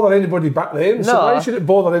 Didn't bother anybody back then, no. So why should it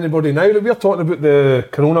bother anybody now? We're talking about the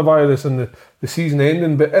coronavirus and the season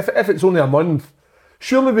ending, but if it's only a month,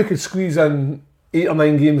 surely we could squeeze in 8 or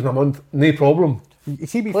 9 games in a month, no problem.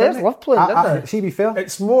 Players love playing, don't they? See, be fair,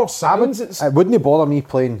 it's more science. It wouldn't bother me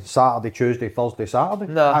playing Saturday, Tuesday, Thursday,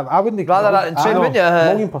 Saturday. No, I wouldn't. Rather that in training, wouldn't you?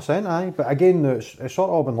 1,000,000%, aye. But again, it's sort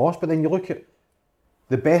of all been lost. But then you look at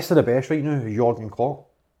the best of the best right now, is Jurgen Klopp.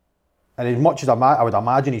 And as much as I would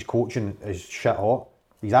imagine his coaching is shit hot,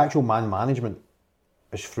 his actual man management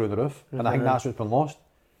is through the roof. And I think that's what's been lost.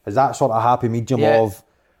 Is that sort of happy medium of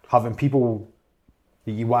having people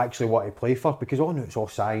that you actually want to play for? Because no, it's all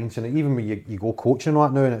science, and even when you go coaching and all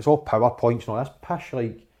that now, and it's all PowerPoints and all that's pish,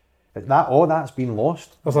 like that's been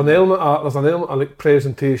lost. There's an element of like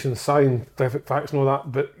presentation, scientific facts and all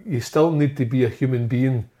that, but you still need to be a human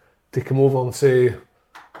being to come over and say,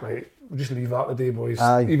 right, we'll just leave that today, boys.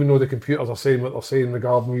 Aye. Even though the computers are saying what they're saying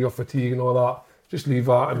regarding your fatigue and all that, just leave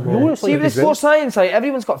that and go. See, with sports science, like,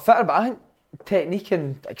 everyone's got fitter, but I think technique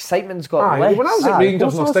and excitement's got less. When I was at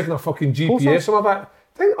Rangers and I was sticking a fucking GPS on my back,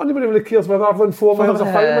 I think anybody really cares whether I've run 4 miles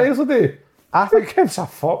or 5 miles a day. I think it's a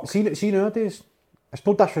fuck. See nowadays, it's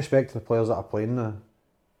no disrespect to the players that are playing now,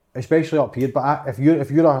 especially up here. But if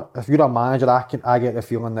you're a manager, I get the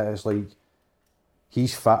feeling that it's like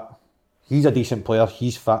he's fit, he's a decent player,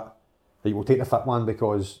 he's fit. That you will take the fit one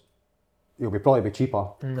because he'll probably be cheaper,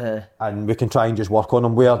 and we can try and just work on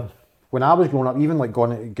him. Where when I was growing up, even like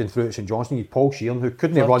going through at St Johnstone, you had Paul Sheeran who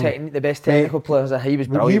couldn't run. The best technical players, he was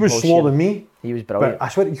brilliant. He was slower than me. He was brilliant. But I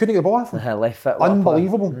swear you couldn't get the ball off him. Left foot.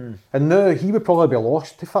 Unbelievable. And now he would probably be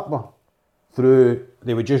lost to football.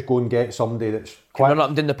 They would just go and get somebody that's quick, run up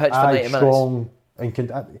and down the pitch for 90 minutes. Strong,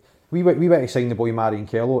 and we went to sign the boy Marion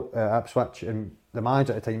Kello at Ipswich, and the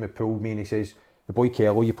manager at the time had pulled me and he says, the boy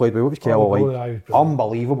Kello you played with, what was Kello like?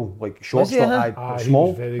 Unbelievable, like short,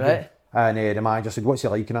 small. Right. And the manager said, what's he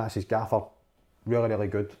like? And I says, Gaffer, really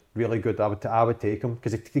good. I would take him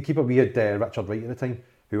because the keeper we had Richard Wright at the time,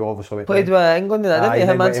 who obviously went played with England, didn't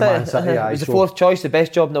he? Man City. He was the 4th choice, the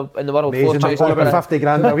best job in the world. Amazing, 4th choice. About 50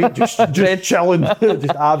 grand a week, just chilling, just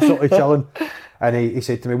absolutely chilling. And he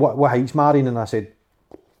said to me, what height's Marion? And I said,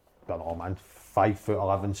 I don't know, man,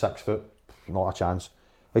 5'11", 6 foot, not a chance.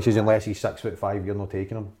 He says, unless he's 6'5", you're not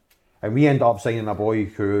taking him. And we ended up signing a boy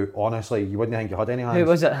who, honestly, you wouldn't think you had any hands. Who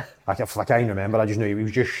was it? I can't remember, I just knew he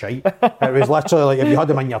was just shite. It was literally like, if you had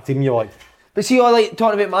him in your team, you're like... But see, I like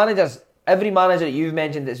talking about managers, every manager that you've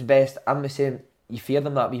mentioned that's best, I'm the same, you fear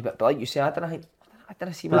them that wee bit, but like you say, I didn't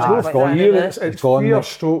see managers like that. It's fear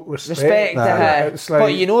stroke respect. It's like,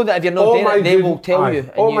 but you know that if you're not doing it, they will tell you.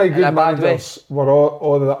 All my good managers were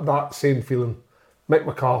all that same feeling. Mick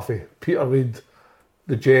McCarthy, Peter Reid,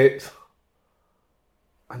 the Jet,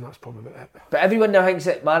 and that's probably about it. But everyone now thinks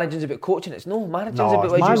that managing's about coaching. It's no, managing's about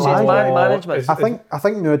what you say, it's management. I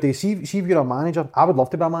think nowadays, see if you're a manager, I would love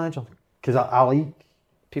to be a manager because I like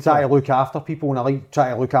trying to look after people and I like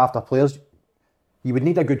trying to look after players. You would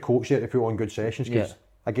need a good coach there to put on good sessions because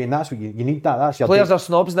again, that's what you need. That's your players are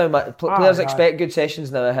snobs now. Players expect good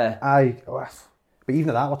sessions now. Aye. But even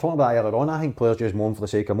at that, we're talking about earlier on. I think players just moan for the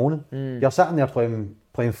sake of moaning. You're sitting there playing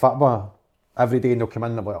football every day, and they'll come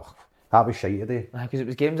in and they'll be like, that was shite today. Because it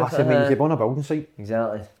was games. I said, mate, you keep on a building site.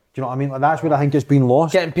 Exactly. you know what I mean? Like, that's where I think it's been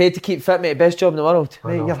lost. Getting paid to keep fit, mate, best job in the world.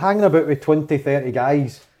 Mate, you're hanging about with 20, 30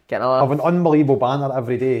 guys, having unbelievable banter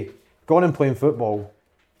every day, going and playing football,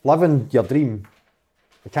 living your dream.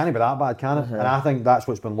 It can't be that bad, can it? And I think that's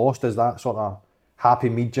what's been lost, is that sort of happy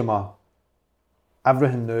medium of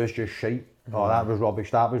everything now is just shite. Oh, that was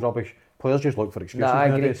rubbish, that was rubbish. Players just look for excuses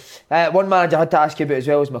nowadays. I agree. One manager I had to ask you about as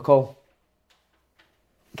well was McCall.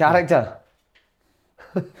 Character?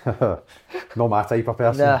 Not my type of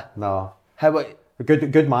person. No. How about... A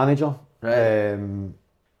good manager. Right.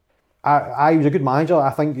 I was a good manager.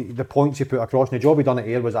 I think the points he put across and the job he done at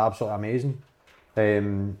Ayr was absolutely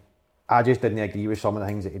amazing. I just didn't agree with some of the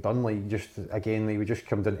things that he done. Like, just again, he would just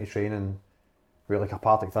come down to training with like a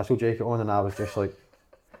Partick Thistle jacket on, and I was just like,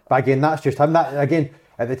 but again, that's just him. That again,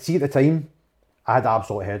 at the time, I had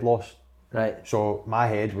absolute head loss. Right. So my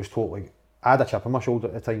head was totally. I had a chip on my shoulder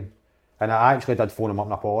at the time, and I actually did phone him up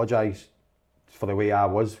and apologise for the way I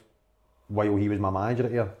was while he was my manager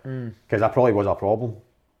at Ayr, because I probably was a problem.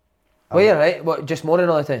 Well, yeah, right. What, just moaning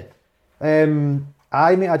all the time?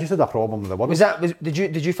 I just had a problem with the word.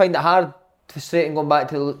 Did you find it hard, frustrating going back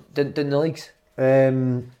to down the leagues?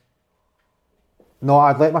 No,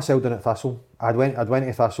 I'd let myself down at Thistle. I'd went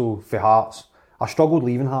to Thistle for Hearts. I struggled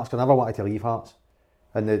leaving Hearts because I never wanted to leave Hearts.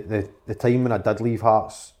 And the time when I did leave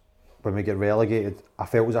Hearts, when we get relegated, I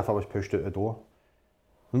felt as if I was pushed out the door.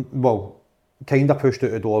 Well, kind of pushed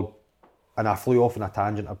out the door, and I flew off on a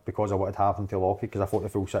tangent because of what had happened to Lockie, because I thought the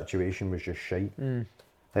full situation was just shite.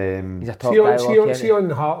 He's a top guy. See on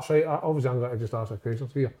the Hearts, right? Obviously, I'm going to just ask a question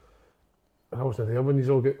to you. I wasn't there when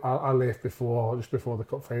you all get. I left just before the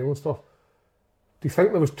cup final and stuff. Do you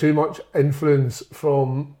think there was too much influence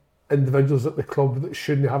from individuals at the club that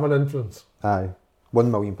shouldn't have an influence? Aye,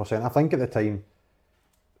 1,000,000%. I think at the time,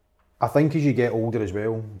 I think as you get older as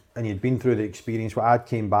well, and you'd been through the experience where I'd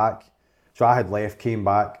came back, so I had left, came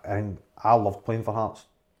back, and I loved playing for Hearts.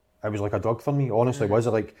 It was like a drug for me, honestly. Was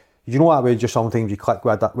it like, you know what way just sometimes you click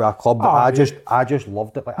with a club, but I just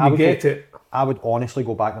loved it. Like, I would honestly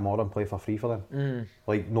go back tomorrow and play for free for them.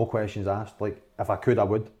 Like, no questions asked. Like, if I could, I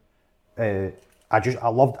would. I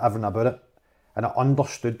loved everything about it, and I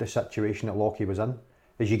understood the situation that Lockie was in.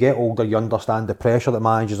 As you get older, you understand the pressure that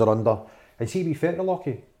managers are under. And see, to be fair to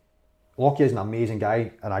Lockie is an amazing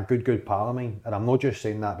guy and a good pal of mine. And I'm not just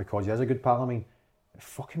saying that because he is a good pal of mine. It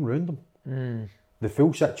fucking ruined him. The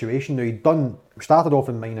full situation. Now, we started off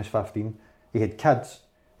in -15. He had kids.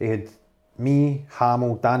 He had me,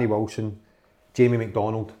 Hamill, Danny Wilson, Jamie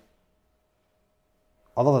McDonald.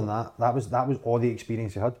 Other than that, that was all the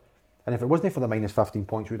experience he had. And if it wasn't for the -15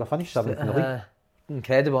 points, we would have finished 7th in the league.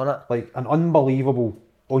 Incredible, isn't it? Like, an unbelievable,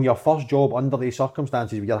 on your first job under these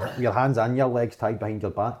circumstances, with your hands and your legs tied behind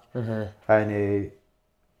your back. And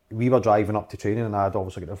we were driving up to training, and I had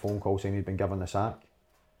obviously got a phone call saying he'd been given the sack,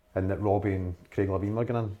 and that Robbie and Craig Levein were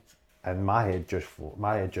going in. And my head just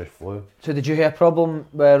flew. So did you hear a problem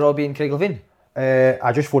with Robbie and Craig Levein?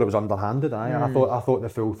 I just thought it was underhanded. I thought the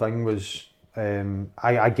full thing was.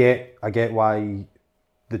 I get why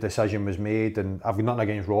the decision was made, and I've got nothing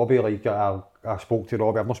against Robbie. Like, I spoke to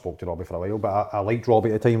Robbie. I've not spoke to Robbie for a while, but I liked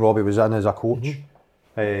Robbie at the time. Robbie was in as a coach,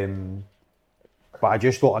 but I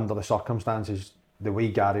just thought under the circumstances, the way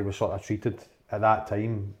Gary was sort of treated at that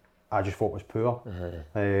time, I just thought was poor.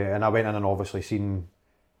 And I went in and obviously seen.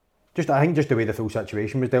 I think the way the full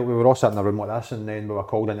situation was dealt with. We were all sitting in a room like this, and then we were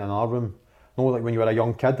called into another room. No, like when you were a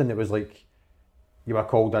young kid, and it was like you were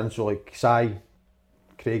called in. So like,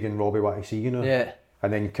 Craig and Robbie want to see you now. Yeah.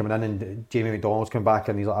 And then coming in, and Jamie McDonald's come back,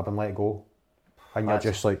 and he's like, I've been let go. And you're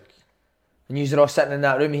just like. And you're all sitting in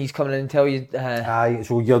that room, and he's coming in and tell you. Aye,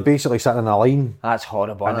 so you're basically sitting in a line. That's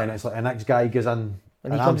horrible. And then it's like the next guy goes in.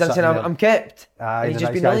 And he comes in saying, I'm kept. Aye, and he's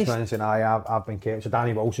just been nice. And saying, aye, I've been kept. So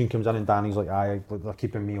Danny Wilson comes in, and Danny's like, aye, they're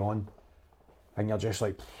keeping me on. And you're just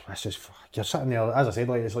like, this is, you're sitting there, as I said,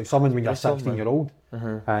 like, it's like someone when you're 16-year-old.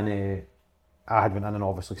 And I had went in and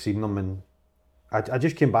obviously seen them, and I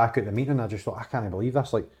just came back at the meeting, and I just thought, I can't believe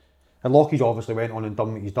this. Like, and Lockie's obviously went on and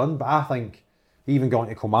done what he's done, but I think, even going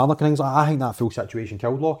to Kilmarnock and things like that, I think that full situation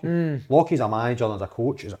killed Lockie. Lockie's a manager and as a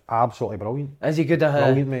coach is absolutely brilliant. Is he good?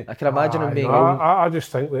 Brilliant, mate. I can imagine him being. I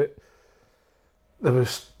just think that there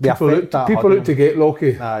was people out to get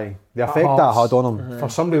Lockie. Aye, the effect that had on him. For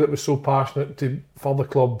somebody that was so passionate for the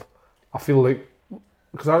club, I feel like,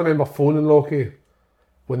 because I remember phoning Lockie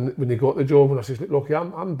when he got the job, and I says, look, Lockie,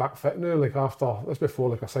 I'm back fit now. Like, after this, before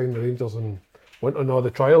like I signed the Rangers and went on all the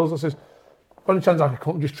trials, I says, any chance I could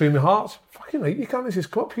come and just train my Hearts? Fucking right, you can't. He says,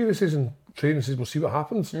 come up here, he says, and train. He says, we'll see what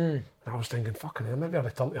happens. And I was thinking, fucking hell, maybe I'd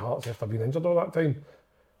return to Hearts after being injured all that time.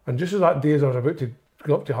 And just as that day as I was about to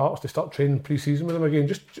going up to Hearts to start training pre-season with him again.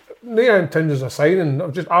 Just no intentions of signing.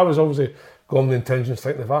 I was obviously going with the intentions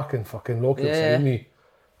thinking if I can fucking lock it sign me.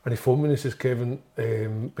 And he phoned me and he says, Kevin,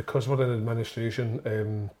 because we're in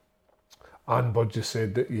administration, Anne Bud just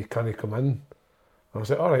said that you can't come in. I was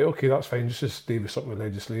like, all right, okay, that's fine. Just stay with something with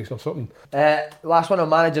legislation or something. Last one on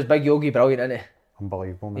managers, Big Yogi, brilliant, isn't he?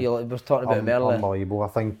 Unbelievable, man. He was talking about him earlier. Unbelievable. I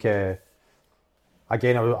think,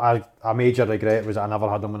 again, a major regret was that I never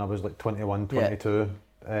had him when I was like 21, 22.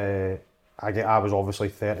 I was obviously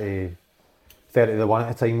 31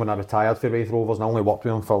 at the time when I retired for Raith Rovers, and I only worked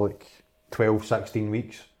with him for like 12, 16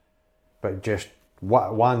 weeks. But just,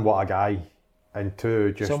 what a guy. And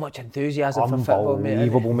two, just so much enthusiasm for football, mate.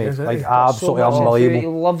 Unbelievable, mate. Like, absolutely unbelievable. He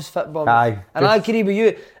loves football. Aye. And I agree with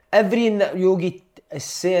you. Everything that Yogi is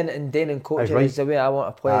saying and doing and coaching is the way I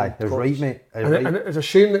want to play. Aye, it's right, mate. And it's a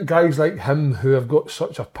shame that guys like him who have got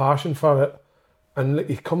such a passion for it, and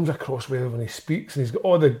he comes across well when he speaks, and he's got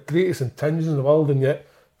all the greatest intentions in the world, and yet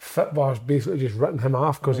Fitbar's basically just written him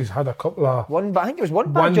off because he's had a couple of I think it was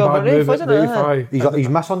one bad job at Raith, wasn't it? He's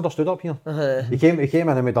misunderstood up here. He came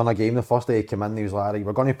in and we done a game the first day he came in. He was like,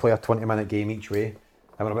 we're going to play a 20-minute game each way.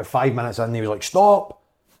 And we're about 5 minutes in, he was like, stop!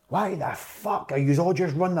 Why the fuck are you all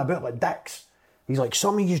just running about like dicks? He's like,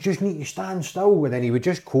 some of you just need to stand still. And then he was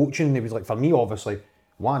just coaching. He was like, for me, obviously,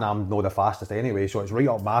 one, I'm not the fastest anyway, so it's right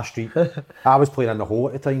up my street. I was playing in the hole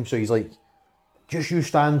at the time, so he's like, just you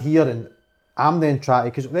stand here and I'm then trying,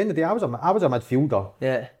 because at the end of the day, I was a midfielder.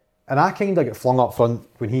 Yeah. And I kind of get flung up front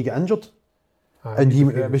when he got injured. And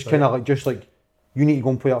it was kind of like, just like, you need to go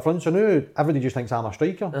and play up front. So now everybody just thinks I'm a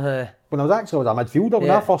striker. When I was a midfielder,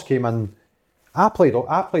 when I first came in, I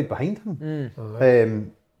played behind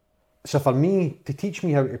him. So for me, to teach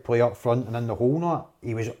me how to play up front and in the hole now,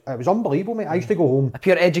 it was unbelievable, mate. I used to go home. A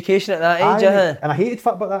pure education at that age, and I hated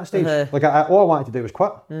football at that stage. Like, all I wanted to do was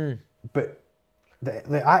quit. But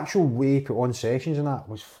the actual way he put on sessions and that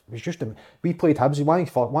was just... We played Hibs. One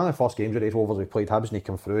of the first games with Raith Rovers, we played Hibs, and he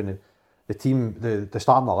came through, and the team, the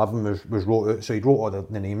starting 11 was wrote out, so he wrote all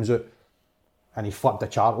the names out, and he flipped the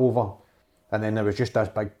chart over, and then there was just this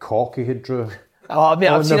big cock he had drew. Oh, mate,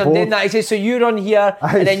 I've seen him doing that. He says, so you run here,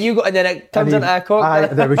 and then you go, and then it turns into a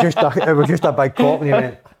cock. It was just a big cock, and he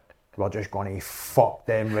went, we're just going to fuck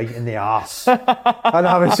them right in the arse. And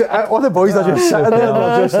I was, all the boys are just sitting there, and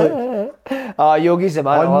they're just like... Oh, Yogi's the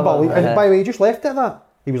man. Unbelievable. And by the way, he just left it at that.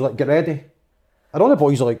 He was like, get ready. And all the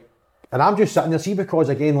boys are like... And I'm just sitting there, see, because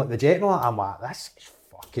again, like the jet and all that, I'm like, this is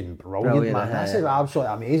fucking brilliant, man. This is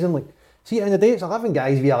absolutely amazing. Like, see, at the end of the day, it's 11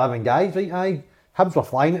 guys v 11 guys, right? Aye. Hibs were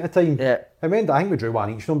flying at the time. Yeah. I think we drew one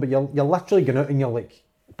each of them, but you're literally going out and you're like...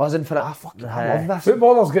 buzzing for it. I love this.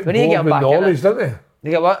 Footballers get bored with knowledge, don't they? You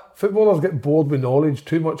get what? Footballers get bored with knowledge,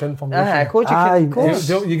 too much information. Coach,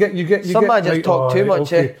 you get some man just talk too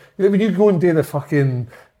much. Okay. When you go and do the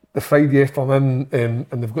Friday afternoon, and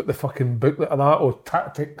they've got the fucking booklet of that, or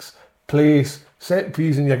tactics, plays, set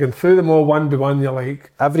piece, and you're going through them all one by one, you're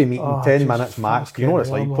like... Every meeting, 10 minutes max. You know what it's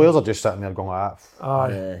like? Players are just sitting there going like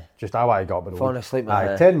that. Just how I got, but falling asleep.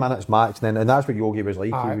 10 minutes max, and that's what Yogi was like.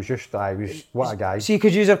 He was just, what a guy. See,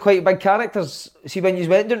 because you are quite big characters. See, when you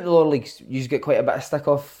went down to the lower leagues, you get quite a bit of stick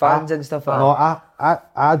off fans and stuff like that.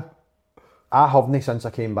 No, I haven't since I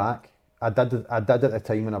came back. I did at the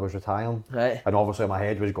time when I was retiring. Right. And obviously my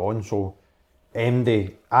head was gone, so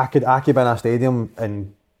MD, I could be in a stadium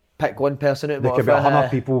and pick one person out. There could be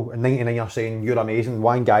 100 people, and 99 are saying you're amazing.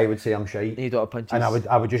 One guy would say I'm shite, you don't have punches. And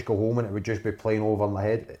I would just go home and it would just be playing over my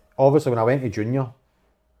head. Obviously, when I went to junior,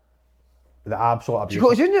 the absolute abuse. Did you go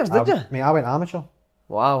to juniors? Did you? Mate, I went amateur.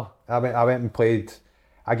 Wow. I went and played.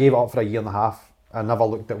 I gave it up for a year and a half. I never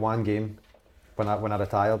looked at one game when I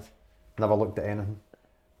retired. Never looked at anything.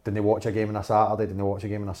 Didn't watch a game on a Saturday. Didn't watch a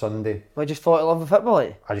game on a Sunday. I just thought I love the football.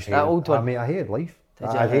 Like? I just hated it. I hated life.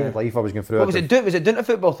 I hated life. I was going through. What was it doing to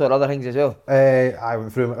football or other things as well? I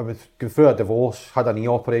was going through a divorce. Had a knee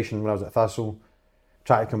operation when I was at Thistle.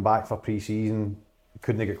 Tried to come back for pre-season.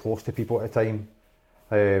 Couldn't get close to people at the time.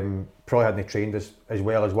 Probably hadn't trained as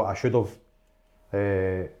well as what I should have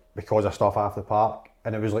because of stuff after the park.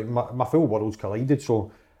 And it was like my full worlds collided.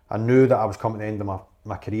 So I knew that I was coming to the end of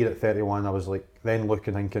my career at 31. I was like then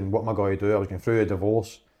looking, thinking, what am I going to do? I was going through a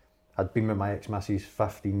divorce. I'd been with my ex-missus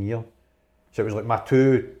 15 years. So it was like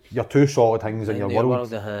your two solid things in your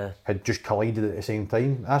world had just collided at the same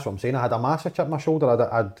time. That's what I'm saying. I had a massive chip on my shoulder.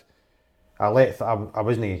 I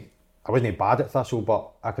wasn't bad at Thistle, but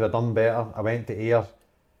I could have done better. I went to Ayr.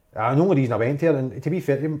 And the only reason I went there, and to be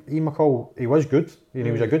fair to Ian McCall, he was good.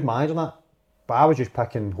 He was a good manager and that. But I was just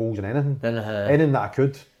picking holes in anything. Anything that I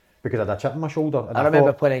could. because I had a chip in my shoulder. And I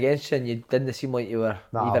remember playing against you and you didn't seem like you were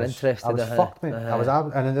even interested. I was fucked, mate.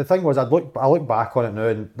 And the thing was, I look back on it now,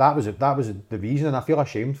 and that was the reason, and I feel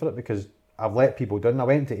ashamed for it because I've let people down. I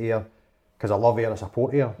went to Ayr because I love Ayr, I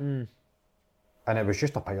support Ayr, and it was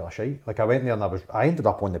just a pile of shite. Like I went there and I ended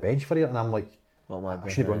up on the bench for Ayr, and I'm like, I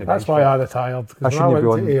shouldn't be on the bench. That's why I retired. Because when I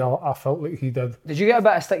went to Ayr, I felt like he did. Did you get a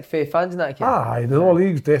bit of stick for fans in that kid? Aye, the lower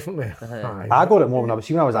leagues definitely. I got it more when I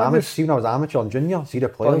was amateur and junior. See the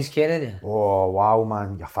players. Boys Kennedy. Oh wow,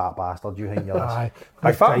 man, you fat bastard! You think you're this? Aye,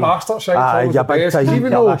 the fat bastard shite. Aye, you're big time.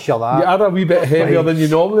 Even though you are a wee bit heavier than you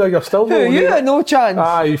normally are, you're still. You had no chance.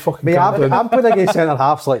 Aye, you fucking. Mate, I'm playing against centre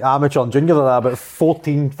halves like amateur and junior that are about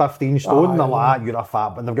 14, 15 stone. And I'm like, you're a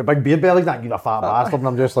fat, and they've got big beer bellies. That you're a fat bastard, and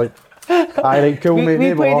I'm just like. Aye, right, cool, mate.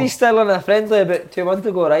 We played East Stirling in a friendly about 2 months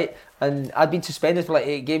ago, right? And I'd been suspended for like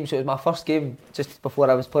 8 games, so it was my first game just before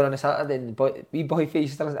I was playing on a Saturday. And wee boy for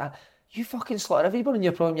East Stirling said, "You fucking slaughter everybody in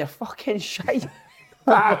your program. You're fucking shite."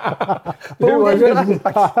 Who was it?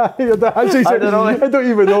 I don't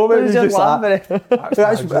even know, mate. He's just laughing.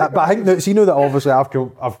 But I think that, see, that obviously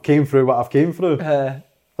I've came through what I've came through.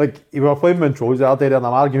 Like, we were playing Montrose the other day and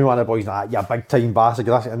I'm arguing with one of the boys, like, you're big time bastard.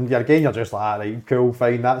 And you're just like, right, cool,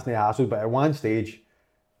 fine, that's no hassle. But at one stage,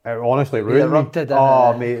 it honestly ruined me.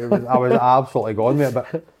 Oh, mate, I was absolutely gone, mate.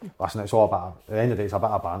 But listen, it's all about, at the end of the day, it's a bit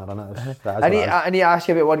of banter, isn't it? I need to ask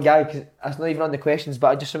you about one guy, because it's not even on the questions, but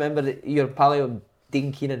I just remember that your paleo,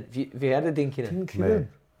 Dean Keenan. Have you heard of Dean Keenan?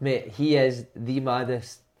 Mate, he is the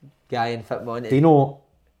maddest guy in football. Dino,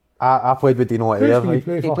 I played with Dino at Ayr. Do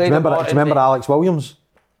you remember Alex Williams?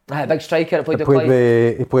 A big striker that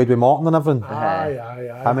played he played with Morton and everything.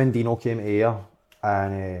 Aye. Him and Dino came to Ayr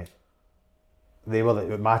and they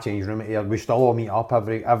were my change room at Ayr. We still all meet up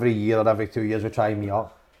every year or every 2 years. We try and meet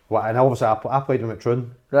up. And obviously I played him at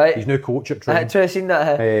Troon. Right. He's new coach at Troon. I had seen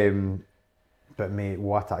that. But mate,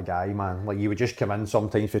 what a guy, man. Like, he would just come in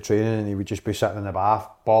sometimes for training and he would just be sitting in the bath,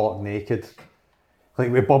 bollock naked,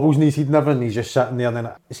 like with bubbles in his head and everything. He's just sitting there. And then,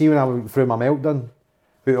 see, when I went through my meltdown,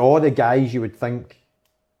 with all the guys you would think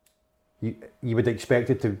you would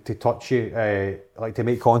expect it to touch you, like to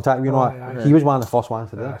make contact, you know. He was one of the first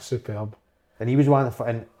ones to do it. Superb. And he was one of the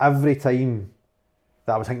and every time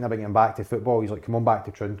that I was thinking about getting back to football, he's like, come back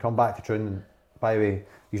to Troon. And by the way,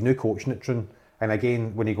 he's new coaching at Troon. And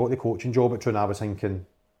again, when he got the coaching job at Troon, I was thinking,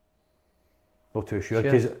 not too sure,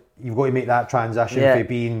 because you've got to make that transition from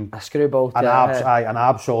being a screwball, an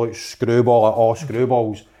absolute screwball at all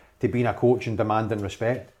screwballs, to being a coach and demanding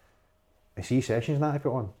respect. I see sessions that I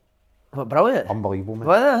put on. What, brilliant. Unbelievable, man.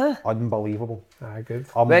 What, Unbelievable. Good.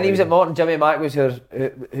 When he was at Morton, Jimmy Mack was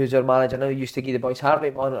who's our manager now, used to give the boys heart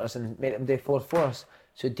rate monitors and make them do 4/4s.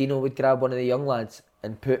 So Dino would grab one of the young lads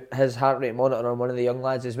and put his heart rate monitor on one of the young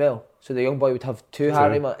lads as well. So the young boy would have two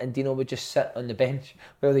heart rate monitors and Dino would just sit on the bench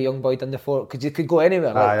while the young boy done the 4, because he could go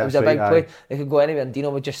anywhere. Like, it was a big play. They could go anywhere and Dino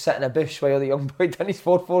would just sit in a bush while the young boy done his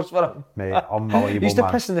 4/4s for him. Mate, unbelievable. He used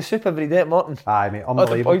to piss in the soup every day at Morton. Aye, mate,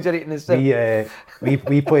 unbelievable. The boys are eating the soup.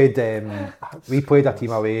 We played a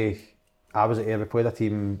team away. I was at Ayr. We played a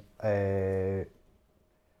team like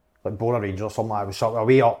Bora Rangers or something like that. It was sort of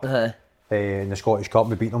away up in the Scottish Cup.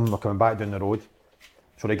 We beat them. We're coming back down the road.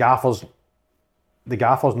 So the gaffer's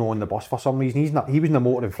not on the bus for some reason. He was in the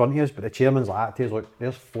motor in front of us, but the chairman's like, look,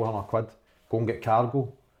 there's 400 quid. Go and get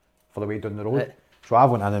cargo for the way down the road. Right. So I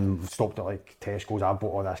went in and stopped at like Tesco's. I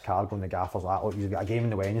bought all this cargo, and the gaffer's like, look, you've got a game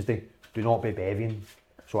on the Wednesday. Do not be bevying.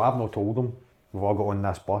 So I've not told them. We've all got on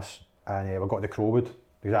this bus and we got to Crowwood,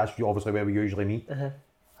 because that's obviously where we usually meet.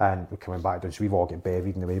 And we're coming back down, so we've all got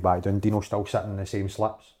bevied on the way back down. Dino's still sitting in the same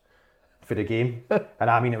slips for the game. And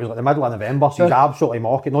I mean, it was like the middle of November, so he's absolutely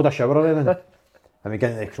mocking, not a shower or anything. And we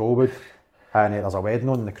get into Crowwood and there's a wedding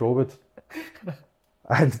on in the Crowwood.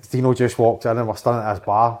 And Dino just walked in and we're standing at this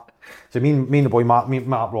bar. So me and the boy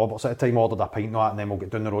Mark Roberts at the time ordered a pint and that, and then we'll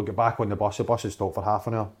get down the road, get back on the bus. The bus is stopped for half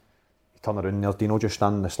an hour. You turn around and there's Dino just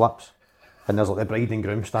standing in the slips. And there's like the bride and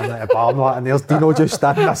groom standing at the bar and that, and there's Dino just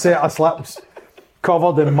standing in a set of slips,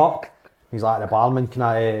 covered in muck. He's like, the barman, can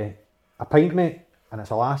I a pint, mate? And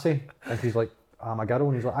it's a lassie. And he's like, I'm a girl.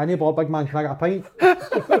 And he's like, I need a big man, can I get a pint?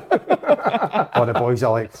 All the boys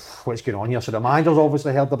are like, what's going on here? So the manager's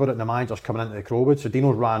obviously heard about it, and the manager's coming into the Crowwood. So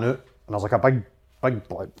Dino's ran out, and there's like a big kind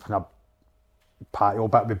of patio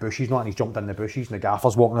bit with bushes and he's jumped in the bushes, and the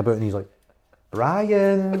gaffer's walking about, and he's like,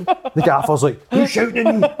 Brian. The gaffer's like, who's shouting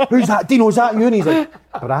at me? Who's that? Dino, is that you? And he's like,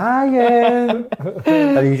 Brian.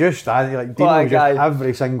 And he's just standing like, Dino just,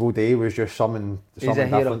 every single day was just something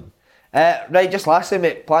different. Right, just lastly,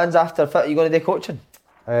 mate, plans after fit? Are you going to do coaching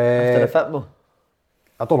after the football?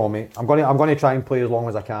 I don't know, mate. I'm going to try and play as long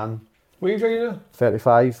as I can. What age are you now?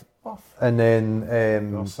 35. And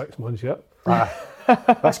then... Well, 6 months yet.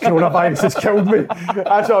 This coronavirus has killed me.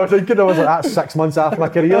 That's what I was thinking. I was like, that's 6 months after my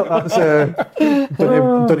career. That's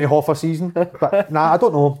done to half a season. But nah, I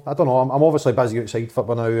don't know. I'm obviously busy outside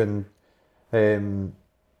football now, and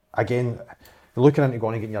again, looking into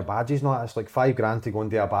going and getting your badges now, it's like $5,000 to go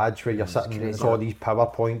and do a badge where you're sitting and it's all these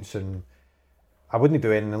PowerPoints, and I wouldn't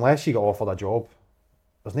do anything unless you got offered a job.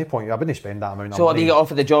 There's no point. I wouldn't spend that amount of money. So do you get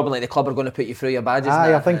offered the job and like the club are going to put you through your badges?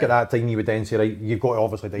 I think at that time you would then say, right, you've got to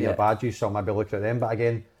obviously do your badges, so maybe look at them. But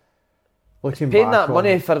again, looking back, paying that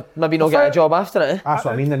money for maybe not get a job after it. That's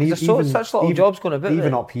what I mean. And there's such little jobs going about.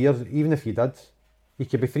 Even up here, even if you did, you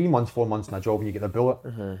could be 3 months, 4 months in a job and you get the bullet.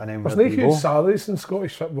 And then there's no huge salaries in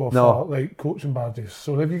Scottish football for like coaching badges.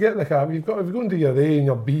 So if you get like if you go and do your A and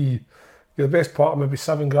your B, you're the best part of maybe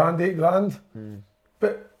 $7,000, $8,000.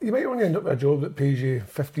 But you might only end up with a job that pays you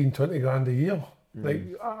 15, 20 grand a year. Like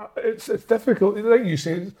it's difficult. Like you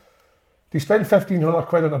said, do you spend 1,500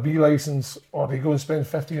 quid on a B licence, or do you go and spend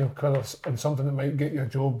 1,500 quid on something that might get your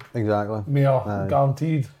job more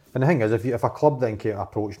guaranteed? And the thing is, if a club then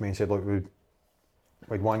approached me and said, look,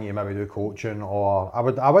 we'd want you to maybe do coaching, or I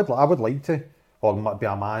would like to, or be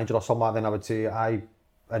a manager or something like that, then I would say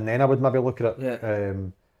and then I would maybe look at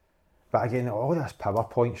it. But again, all this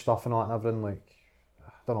PowerPoint stuff and all that and everything, like,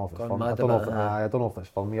 I don't know if it's fun. I don't know if it's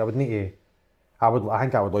for me. I would need to. I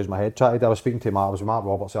think I would lose my head trying to. I was speaking to Mark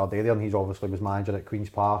Roberts the other day there, and he's obviously was manager at Queen's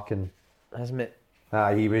Park, and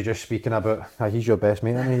he was just speaking about he's your best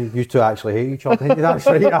mate, and you two actually hate each other. That's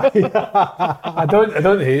right. I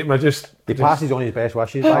don't hate him. He passes on his best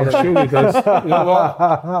wishes. I'm sure he does. You know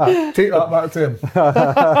what? Take that back to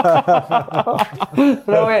him.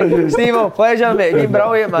 Brilliant, Steve. Pleasure, mate. You've been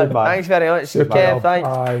brilliant, man. Thanks very much. Kev, thanks.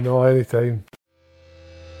 I know, anytime.